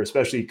in there,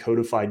 especially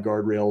codified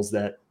guardrails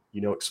that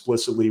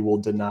explicitly will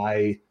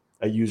deny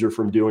a user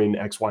from doing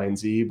X, Y, and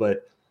Z.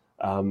 But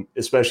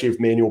especially if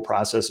manual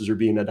processes are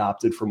being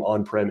adopted from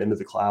on-prem into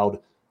the cloud,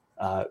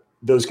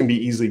 those can be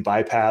easily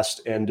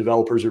bypassed. And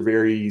developers are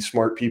very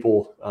smart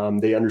people.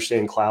 They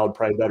understand cloud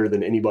probably better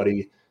than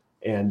anybody.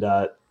 And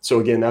so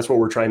again, that's what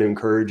we're trying to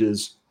encourage,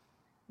 is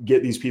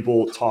get these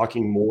people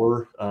talking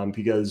more,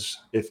 because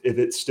if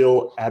it's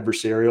still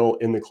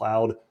adversarial in the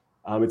cloud,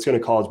 it's going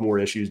to cause more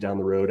issues down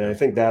the road. And I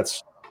think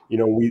that's,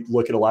 we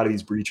look at a lot of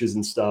these breaches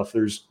and stuff,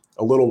 there's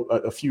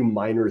a few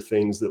minor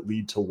things that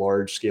lead to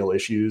large scale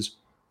issues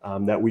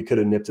that we could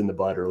have nipped in the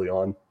bud early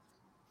on.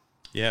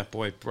 Yeah,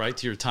 boy, right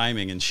to your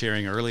timing and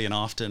sharing early and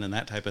often and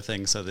that type of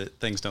thing, so that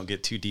things don't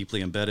get too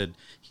deeply embedded.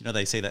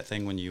 They say that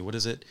thing when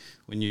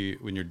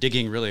you're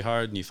digging really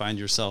hard and you find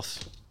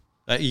yourself,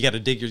 you got to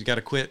dig, you got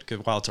to quit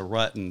while it's a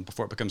rut and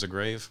before it becomes a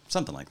grave,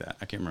 something like that.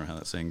 I can't remember how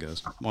that saying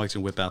goes. I'm always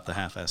going to whip out the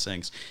half-ass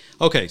sayings.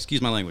 Okay,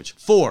 excuse my language.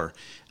 4,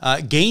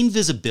 gain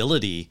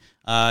visibility.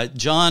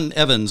 John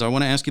Evans, I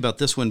want to ask you about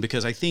this one,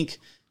 because I think,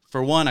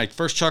 for one, I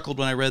first chuckled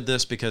when I read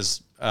this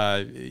because,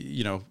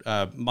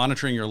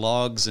 monitoring your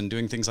logs and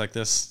doing things like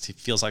this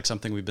feels like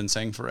something we've been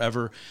saying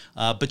forever.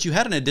 But you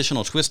had an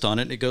additional twist on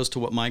it. It goes to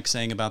what Mike's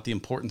saying about the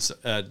importance,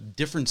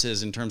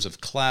 differences in terms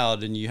of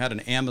cloud. And you had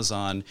an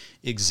Amazon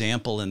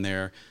example in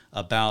there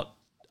about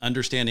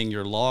understanding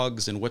your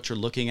logs and what you're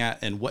looking at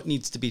and what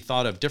needs to be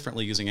thought of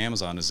differently using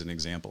Amazon as an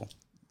example.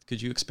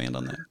 Could you expand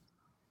on that?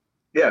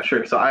 Yeah,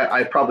 sure. So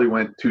I probably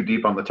went too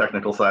deep on the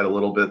technical side a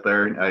little bit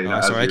there.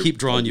 Sorry, I keep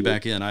drawing you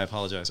back in. I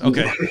apologize.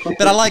 Okay.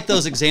 But I like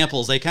those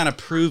examples. They kind of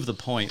prove the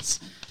points.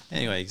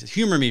 Anyway,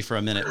 humor me for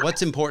a minute.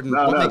 What's important?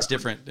 What makes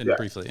different? And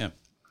briefly, yeah.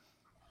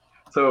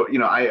 So,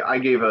 I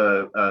gave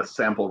a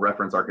sample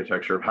reference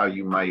architecture of how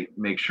you might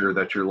make sure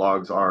that your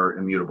logs are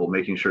immutable,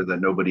 making sure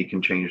that nobody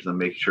can change them,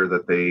 make sure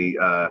that they,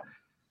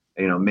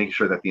 make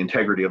sure that the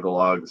integrity of the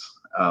logs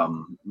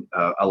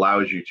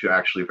allows you to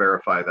actually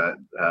verify that,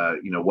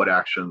 what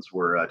actions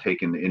were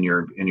taken in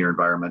your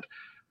environment.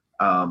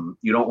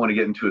 You don't want to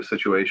get into a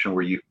situation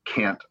where you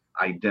can't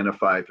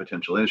identify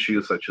potential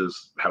issues, such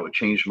as how a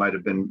change might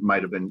have been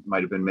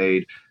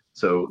made.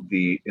 So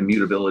the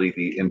immutability,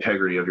 the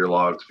integrity of your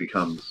logs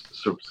becomes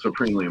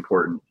supremely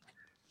important.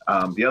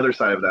 The other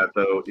side of that,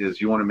 though,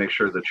 is you want to make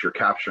sure that you're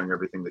capturing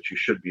everything that you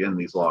should be in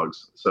these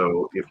logs.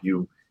 So if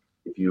you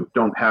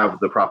don't have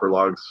the proper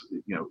logs,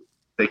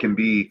 they can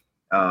be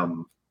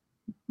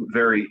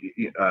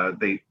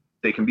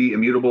they can be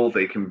immutable.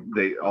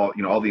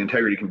 All the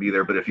integrity can be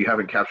there. But if you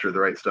haven't captured the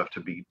right stuff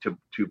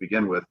to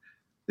begin with,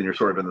 then you're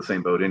sort of in the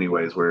same boat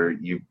anyways, where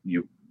you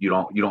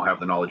don't have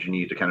the knowledge you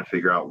need to kind of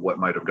figure out what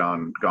might have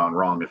gone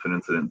wrong if an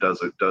incident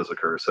does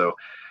occur. So,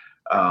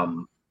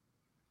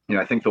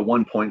 I think the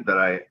one point that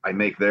I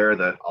make there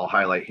that I'll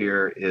highlight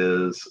here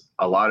is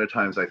a lot of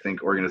times I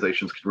think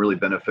organizations can really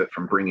benefit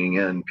from bringing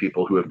in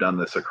people who have done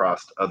this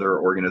across other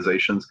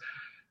organizations.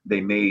 They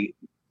may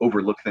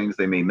overlook things,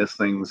 they may miss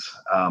things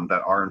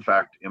that are in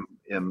fact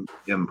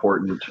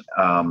important.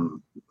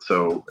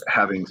 So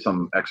having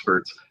some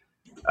experts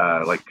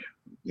like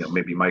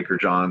maybe Mike or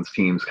John's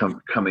teams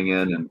coming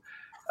in and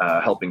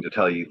helping to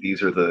tell you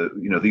these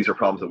are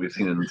problems that we've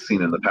seen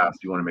in the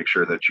past. You want to make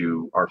sure that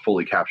you are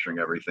fully capturing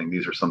everything.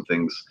 These are some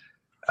things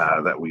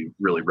that we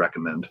really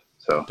recommend.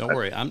 So don't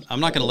worry, I'm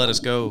not going to let us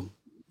go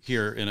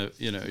here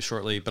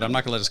shortly, but I'm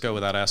not going to let us go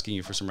without asking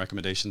you for some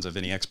recommendations of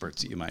any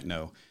experts that you might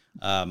know.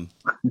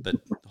 But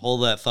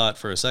hold that thought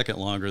for a second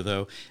longer,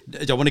 though.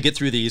 I want to get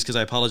through these because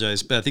I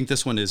apologize, but I think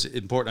this one is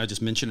important. I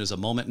just mentioned as a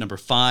moment. Number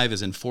 5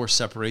 is enforced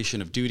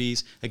separation of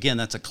duties. Again,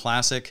 that's a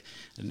classic.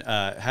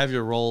 Have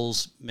your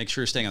roles. Make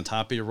sure you're staying on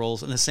top of your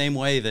roles. In the same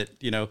way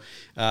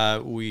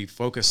that we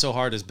focus so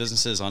hard as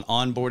businesses on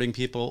onboarding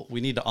people,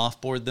 we need to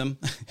offboard them,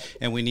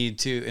 and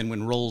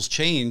when roles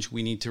change,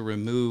 we need to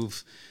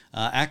remove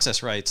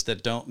access rights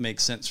that don't make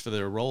sense for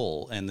their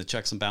role and the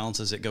checks and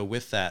balances that go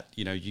with that.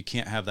 You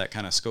can't have that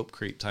kind of scope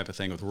creep type of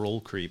thing with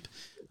role creep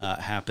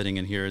happening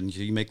in here. And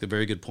you make the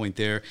very good point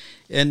there.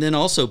 And then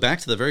also back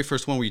to the very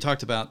first one where you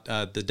talked about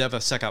the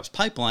DevSecOps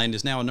pipeline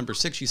is now on number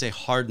 6. You say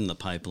harden the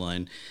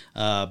pipeline.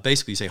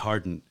 Basically, you say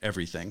harden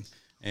everything.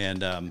 And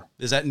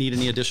does that need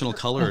any additional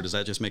color, or does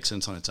that just make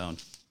sense on its own?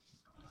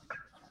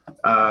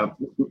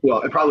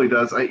 Well, it probably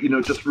does.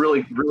 Just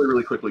really, really,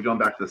 really quickly, going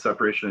back to the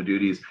separation of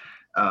duties,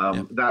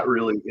 that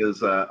really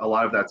is a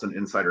lot of that's an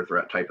insider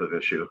threat type of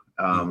issue.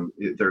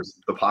 There's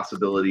the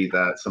possibility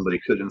that somebody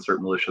could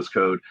insert malicious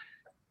code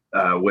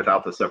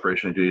without the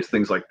separation of duties.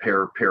 Things like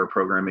pair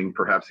programming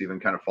perhaps even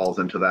kind of falls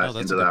into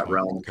that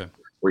realm. Okay.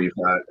 Where you've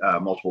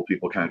got multiple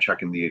people kind of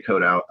checking the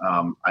code out.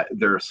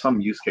 There's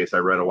some use case I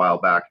read a while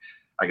back.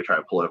 I could try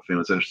to pull it up if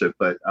anyone's interested,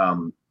 but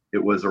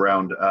it was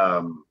around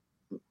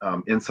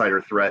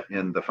insider threat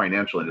in the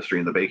financial industry,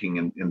 in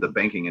the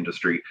banking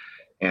industry.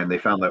 And they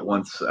found that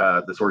once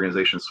this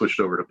organization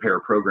switched over to pair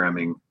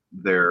programming,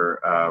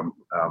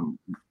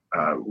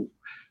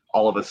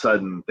 all of a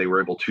sudden they were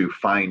able to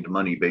find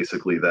money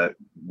basically that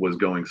was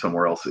going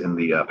somewhere else in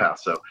the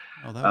past. So,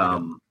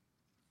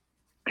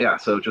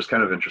 so just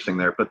kind of interesting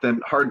there. But then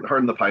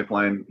harden the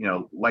pipeline.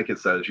 Like it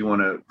says, you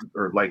want to,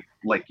 or like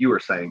you were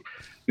saying,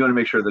 you want to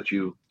make sure that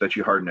you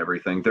harden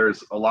everything.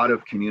 There's a lot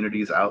of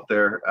communities out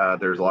there.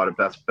 There's a lot of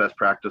best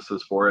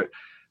practices for it.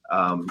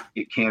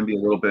 It can be a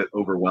little bit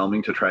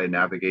overwhelming to try to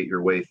navigate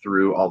your way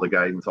through all the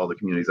guidance, all the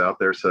communities out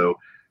there. So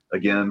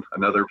again,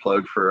 another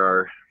plug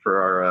for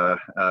our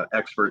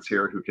experts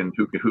here who can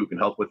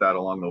help with that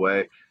along the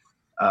way.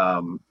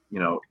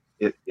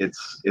 It's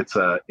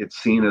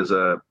seen as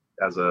a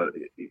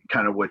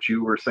kind of what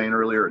you were saying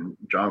earlier, and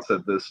John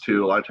said this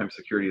too. A lot of times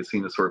security is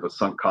seen as sort of a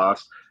sunk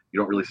cost. You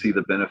don't really see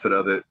the benefit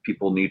of it.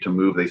 People need to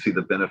move. They see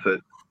the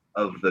benefit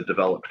of the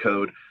developed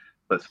code.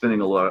 But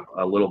spending a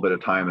little bit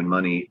of time and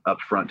money up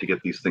front to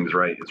get these things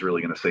right is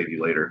really going to save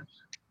you later.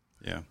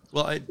 Yeah.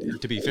 Well,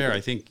 to be fair, I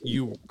think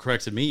you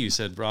corrected me. You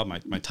said, Rob,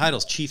 my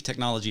title's Chief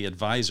Technology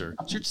Advisor.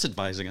 So you're just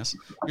advising us.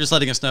 You're just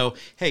letting us know,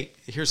 hey,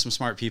 here's some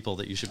smart people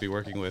that you should be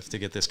working with to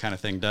get this kind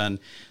of thing done.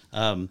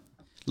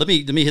 Let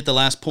me hit the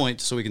last point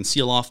so we can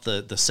seal off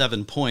the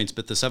 7 points.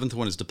 But the 7th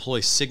one is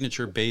deploy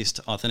signature-based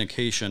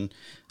authentication.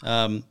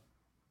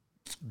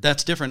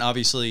 That's different,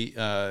 obviously,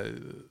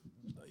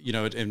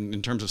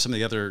 in terms of some of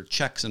the other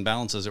checks and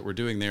balances that we're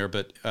doing there,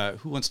 but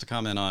who wants to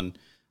comment on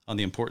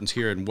the importance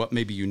here and what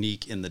may be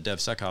unique in the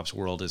DevSecOps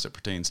world as it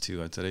pertains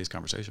to today's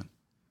conversation?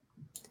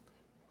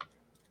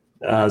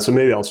 So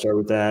maybe I'll start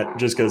with that,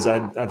 just because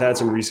I've had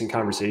some recent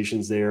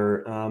conversations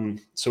there.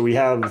 So we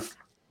have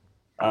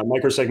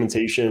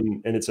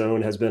microsegmentation in its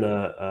own has been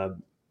a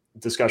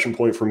discussion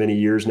point for many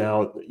years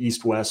now.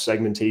 East-west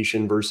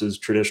segmentation versus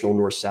traditional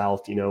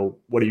north-south.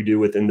 What do you do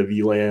within the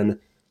VLAN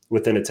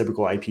within a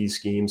typical IP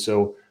scheme?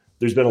 So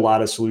there's been a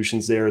lot of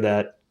solutions there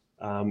that,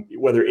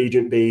 whether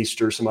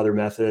agent-based or some other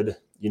method,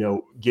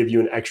 give you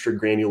an extra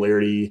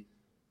granularity,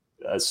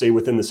 say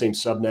within the same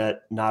subnet,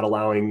 not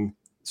allowing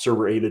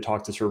server A to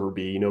talk to server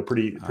B,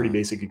 pretty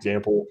basic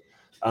example.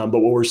 But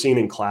what we're seeing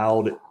in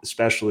cloud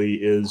especially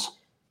is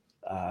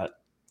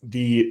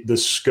the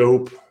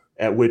scope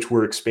at which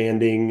we're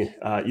expanding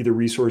either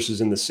resources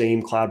in the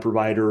same cloud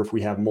provider. If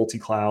we have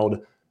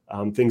multi-cloud,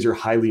 things are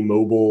highly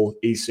mobile,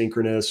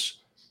 asynchronous.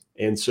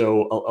 And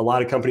so a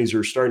lot of companies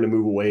are starting to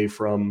move away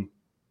from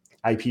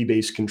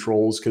IP-based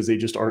controls because they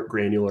just aren't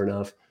granular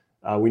enough.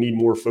 We need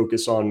more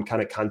focus on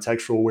kind of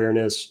contextual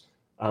awareness,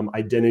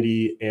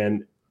 identity,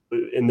 and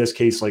in this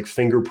case, like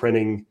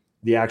fingerprinting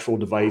the actual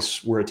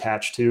device we're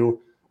attached to,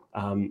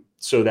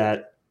 so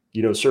that,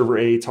 server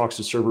A talks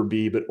to server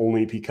B, but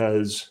only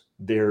because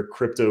their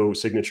crypto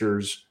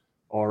signatures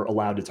are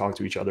allowed to talk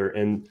to each other.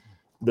 And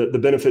the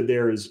benefit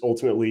there is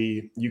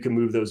ultimately you can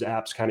move those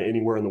apps kind of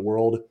anywhere in the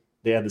world.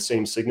 They have the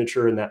same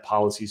signature and that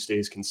policy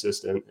stays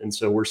consistent. And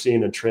so we're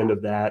seeing a trend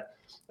of that.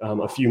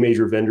 A few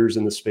major vendors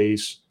in the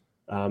space,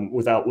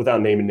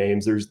 without naming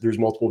names, there's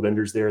multiple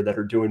vendors there that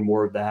are doing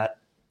more of that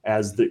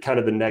as the kind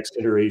of the next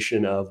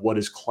iteration of what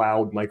is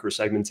cloud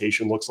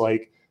microsegmentation looks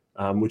like,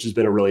 which has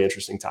been a really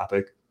interesting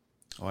topic.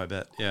 Oh, I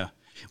bet. Yeah.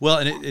 Well,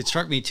 and it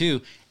struck me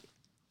too.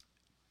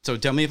 So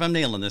tell me if I'm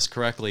nailing this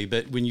correctly,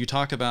 but when you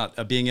talk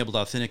about being able to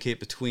authenticate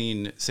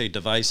between, say,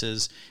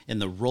 devices and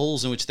the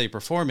roles in which they're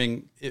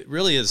performing, it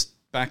really is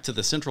back to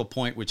the central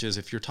point, which is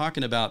if you're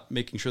talking about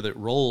making sure that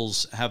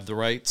roles have the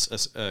rights,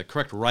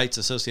 correct rights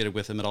associated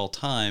with them at all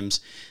times,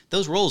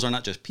 those roles are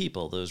not just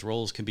people. Those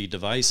roles can be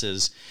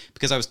devices.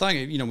 Because I was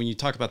thinking, when you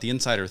talk about the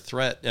insider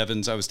threat,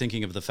 Evans, I was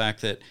thinking of the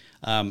fact that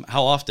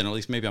how often, at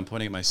least maybe I'm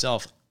pointing at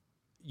myself,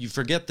 you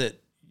forget that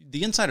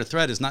the insider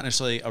threat is not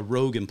necessarily a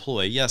rogue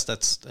employee. Yes,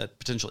 that's a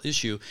potential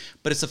issue,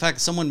 but it's the fact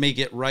that someone may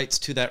get rights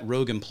to that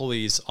rogue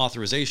employee's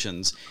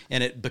authorizations,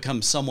 and it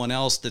becomes someone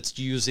else that's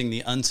using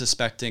the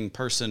unsuspecting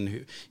person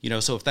who,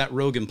 so if that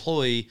rogue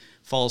employee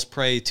falls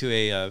prey to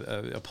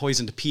a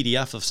poisoned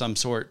PDF of some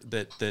sort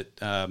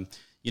that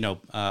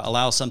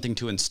allows something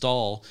to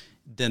install,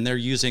 then they're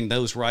using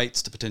those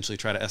rights to potentially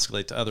try to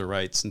escalate to other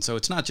rights. And so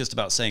it's not just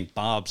about saying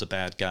Bob's a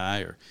bad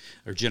guy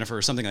or Jennifer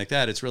or something like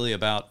that. It's really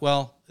about,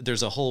 well,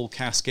 there's a whole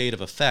cascade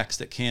of effects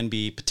that can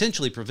be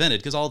potentially prevented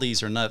because all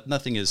these are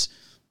nothing is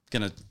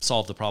going to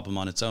solve the problem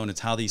on its own. It's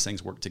how these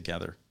things work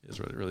together is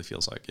what it really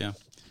feels like. Yeah.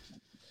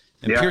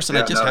 And Pearson,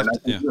 I just have to,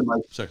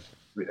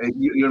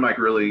 you and Mike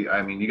really,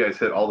 you guys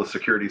hit all the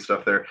security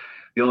stuff there.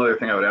 The only other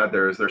thing I would add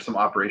there is there's some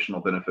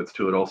operational benefits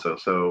to it also.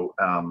 So,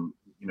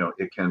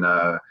 it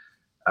can,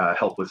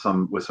 help with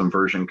some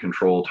version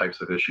control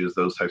types of issues,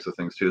 those types of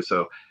things too.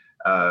 So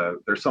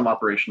there's some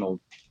operational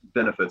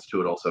benefits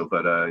to it also,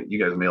 but you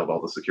guys nailed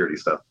all the security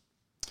stuff.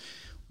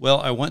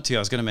 Well, I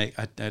was going to make,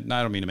 I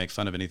don't mean to make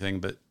fun of anything,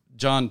 but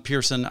John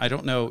Pearson, I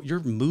don't know,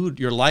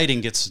 your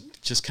lighting gets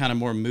just kind of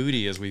more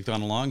moody as we've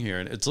gone along here.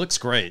 It looks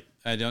great.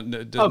 I don't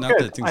know.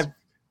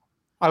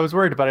 I was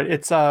worried about it.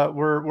 It's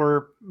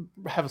we're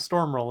have a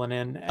storm rolling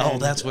in. And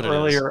that's what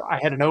earlier, it is. I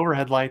had an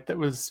overhead light that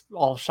was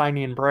all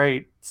shiny and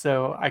bright,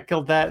 so I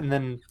killed that, and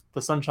then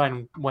the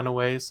sunshine went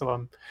away. So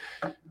I'm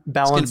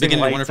balancing. It's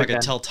beginning to wonder if again. I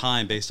could tell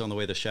time based on the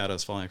way the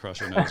shadows falling across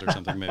your nose or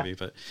something, maybe.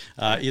 But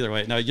either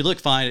way, no, you look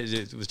fine.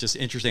 It was just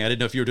interesting. I didn't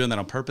know if you were doing that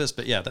on purpose,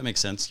 but yeah, that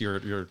makes sense.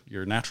 Your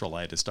natural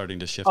light is starting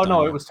to shift. Oh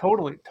no, it was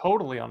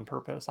totally on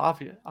purpose.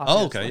 Obviously.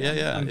 Oh, okay,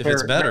 yeah. I'm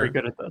It's better, very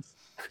good at this.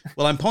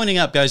 Well, I'm pointing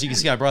up, guys. You can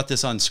see I brought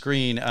this on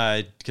screen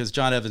because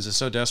John Evans is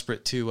so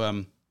desperate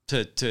to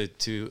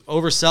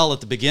oversell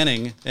at the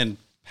beginning, and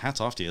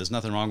hats off to you. There's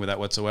nothing wrong with that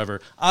whatsoever.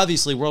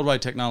 Obviously,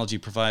 Worldwide Technology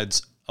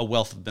provides a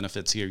wealth of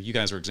benefits here. You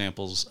guys are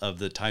examples of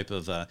the type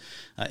of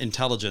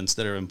intelligence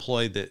that are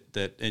employed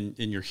and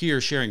you're here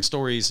sharing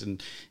stories,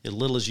 and as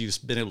little as you've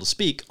been able to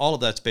speak, all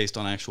of that's based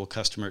on actual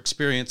customer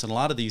experience. And a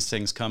lot of these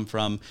things come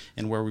from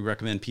and where we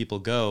recommend people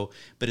go,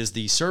 but is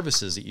the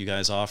services that you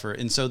guys offer.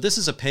 And so this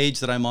is a page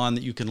that I'm on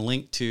that you can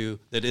link to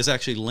that is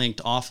actually linked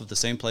off of the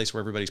same place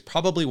where everybody's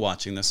probably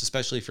watching this,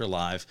 especially if you're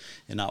live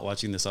and not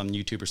watching this on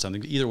YouTube or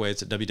something. But either way,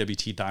 it's at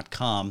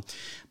wwt.com.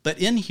 But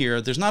in here,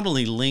 there's not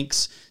only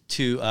links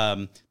to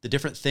the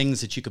different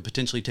things that you could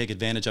potentially take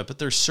advantage of, but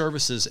there's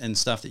services and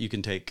stuff that you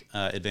can take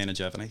advantage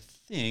of. And I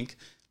think,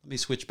 let me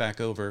switch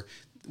back over.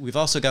 We've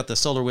also got the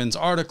SolarWinds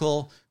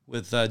article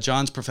with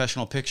John's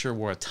professional picture.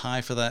 Wore a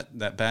tie for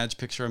that badge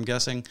picture, I'm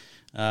guessing.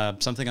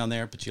 Something on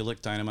there, but you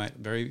look dynamite,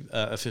 very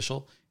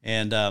official.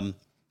 And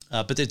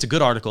but it's a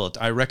good article.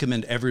 I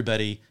recommend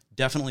everybody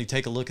definitely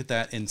take a look at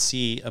that and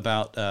see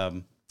about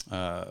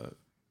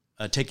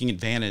taking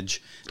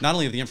advantage not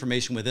only of the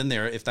information within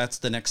there, if that's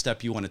the next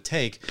step you want to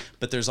take,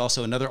 but there's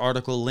also another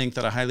article link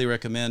that I highly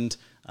recommend.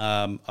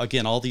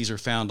 Again, all these are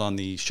found on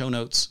the show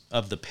notes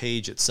of the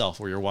page itself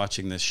where you're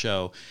watching this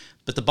show.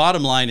 But the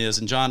bottom line is,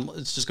 and John,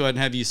 let's just go ahead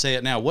and have you say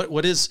it now.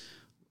 What is,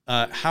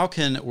 how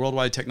can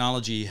Worldwide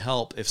Technology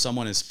help if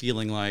someone is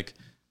feeling like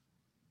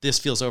this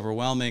feels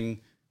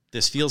overwhelming,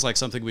 this feels like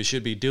something we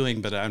should be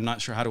doing, but I'm not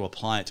sure how to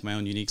apply it to my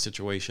own unique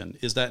situation?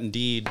 Is that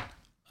indeed,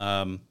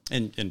 and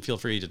feel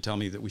free to tell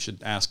me that we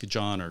should ask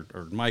John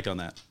or Mike on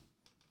that.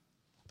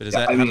 But is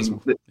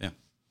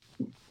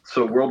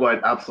So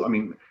Worldwide, absolutely.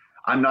 I mean,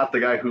 I'm not the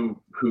guy who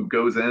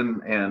goes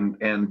in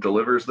and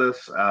delivers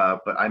this,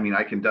 but I mean,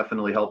 I can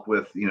definitely help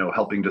with,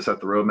 helping to set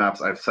the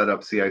roadmaps. I've set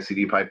up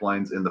CI/CD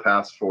pipelines in the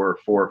past for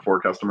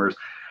customers.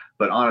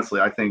 But honestly,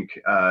 I think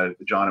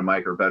John and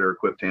Mike are better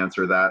equipped to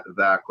answer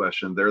that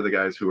question. They're the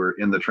guys who are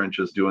in the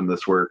trenches doing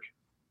this work.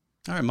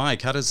 All right,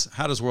 Mike, how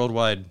does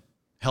Worldwide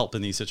help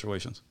in these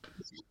situations?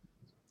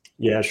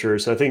 Yeah, sure.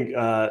 So I think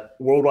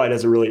Worldwide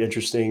has a really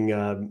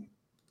interesting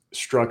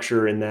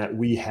structure in that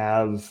we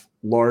have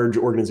large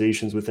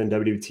organizations within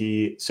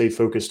WWT, say,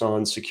 focused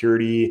on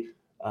security,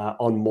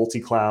 on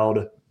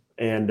multi-cloud,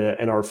 and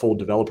our full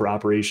developer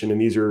operation.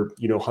 And these are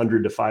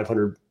 100 to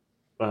 500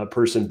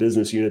 person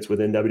business units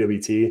within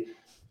WWT,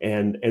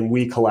 and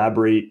we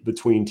collaborate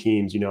between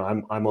teams.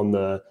 I'm on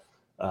the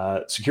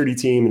security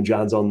team, and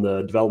John's on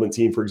the development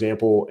team, for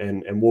example,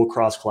 and we'll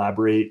cross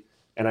collaborate.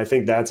 And I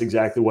think that's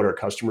exactly what our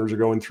customers are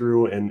going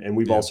through. And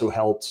we've also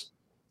helped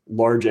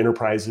large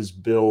enterprises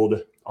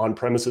build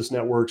on-premises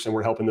networks, and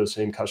we're helping those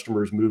same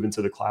customers move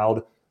into the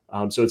cloud.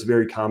 So it's a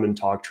very common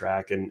talk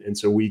track. And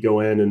so we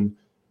go in and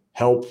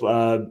help,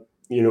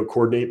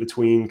 coordinate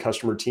between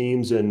customer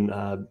teams and,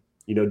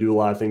 do a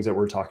lot of things that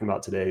we're talking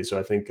about today. So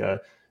I think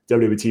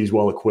WWT is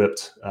well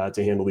equipped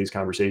to handle these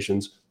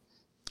conversations.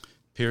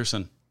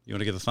 Pearson, you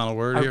want to give the final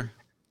word here?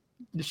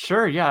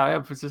 Sure. Yeah, I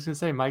was just going to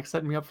say, Mike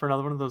setting me up for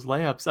another one of those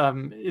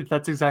layups.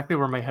 That's exactly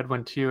where my head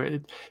went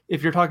to.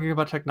 If you're talking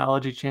about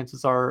technology,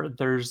 chances are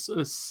there's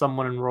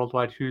someone in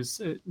Worldwide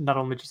who's not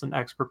only just an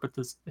expert, but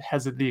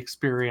has the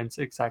experience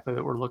exactly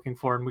that we're looking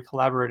for. And we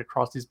collaborate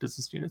across these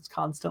business units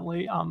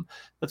constantly.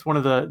 That's one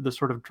of the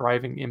sort of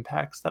driving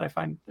impacts that I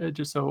find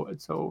just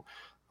so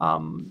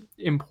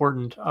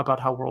important about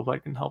how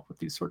Worldwide can help with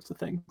these sorts of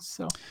things.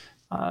 So,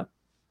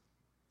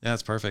 yeah,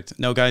 that's perfect.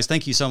 No, guys,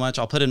 thank you so much.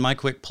 I'll put in my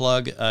quick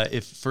plug.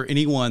 If for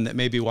anyone that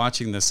may be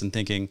watching this and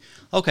thinking,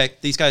 okay,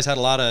 these guys had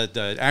a lot of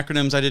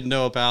acronyms I didn't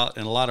know about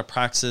and a lot of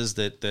practices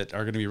that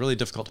are going to be really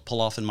difficult to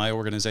pull off in my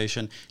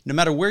organization. No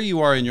matter where you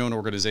are in your own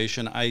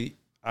organization, I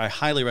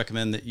highly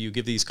recommend that you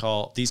give these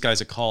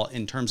guys a call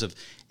in terms of,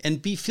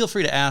 and feel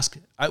free to ask.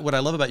 What I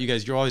love about you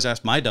guys, you always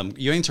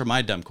you answer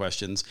my dumb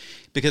questions,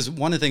 because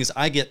one of the things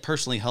I get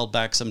personally held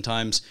back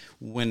sometimes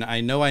when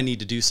I know I need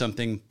to do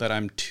something, but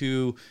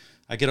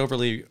I get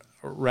overly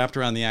wrapped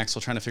around the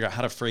axle trying to figure out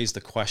how to phrase the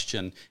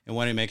question and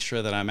want to make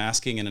sure that I'm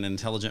asking in an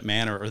intelligent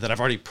manner, or that I've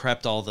already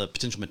prepped all the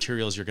potential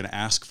materials you're going to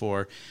ask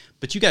for.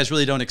 But you guys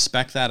really don't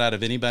expect that out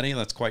of anybody.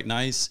 That's quite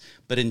nice.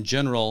 But in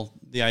general,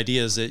 the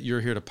idea is that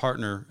you're here to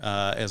partner,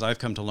 as I've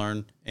come to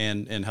learn,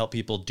 and help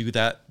people do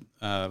that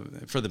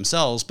for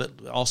themselves, but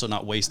also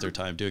not waste their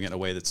time doing it in a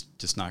way that's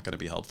just not going to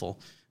be helpful.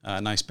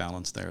 Nice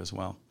balance there as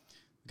well.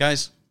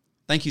 Guys,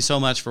 thank you so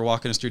much for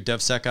walking us through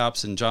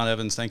DevSecOps. And John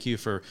Evans, thank you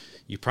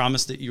you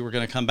promised that you were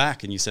going to come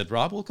back, and you said,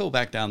 Rob, we'll go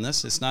back down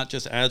this. It's not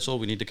just Agile.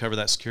 We need to cover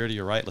that security.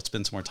 You're right. Let's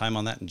spend some more time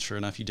on that. And sure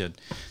enough, you did.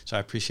 So I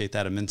appreciate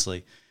that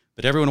immensely.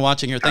 But everyone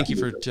watching here, thank you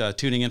for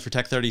tuning in for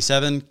Tech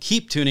 37.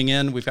 Keep tuning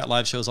in. We've got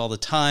live shows all the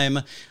time.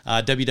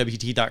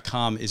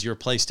 WWT.com is your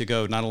place to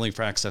go, not only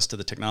for access to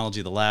the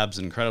technology, the labs,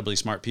 incredibly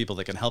smart people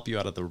that can help you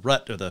out of the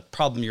rut or the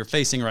problem you're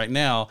facing right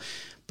now,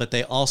 but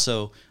they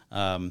also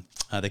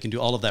they can do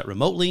all of that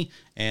remotely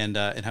and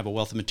have a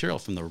wealth of material,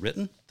 from the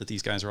written, that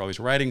these guys are always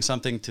writing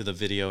something, to the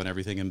video and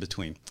everything in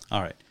between.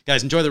 All right,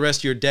 guys, enjoy the rest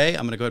of your day.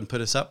 I'm going to go ahead and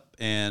put us up,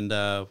 and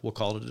we'll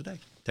call it a day.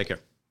 Take care.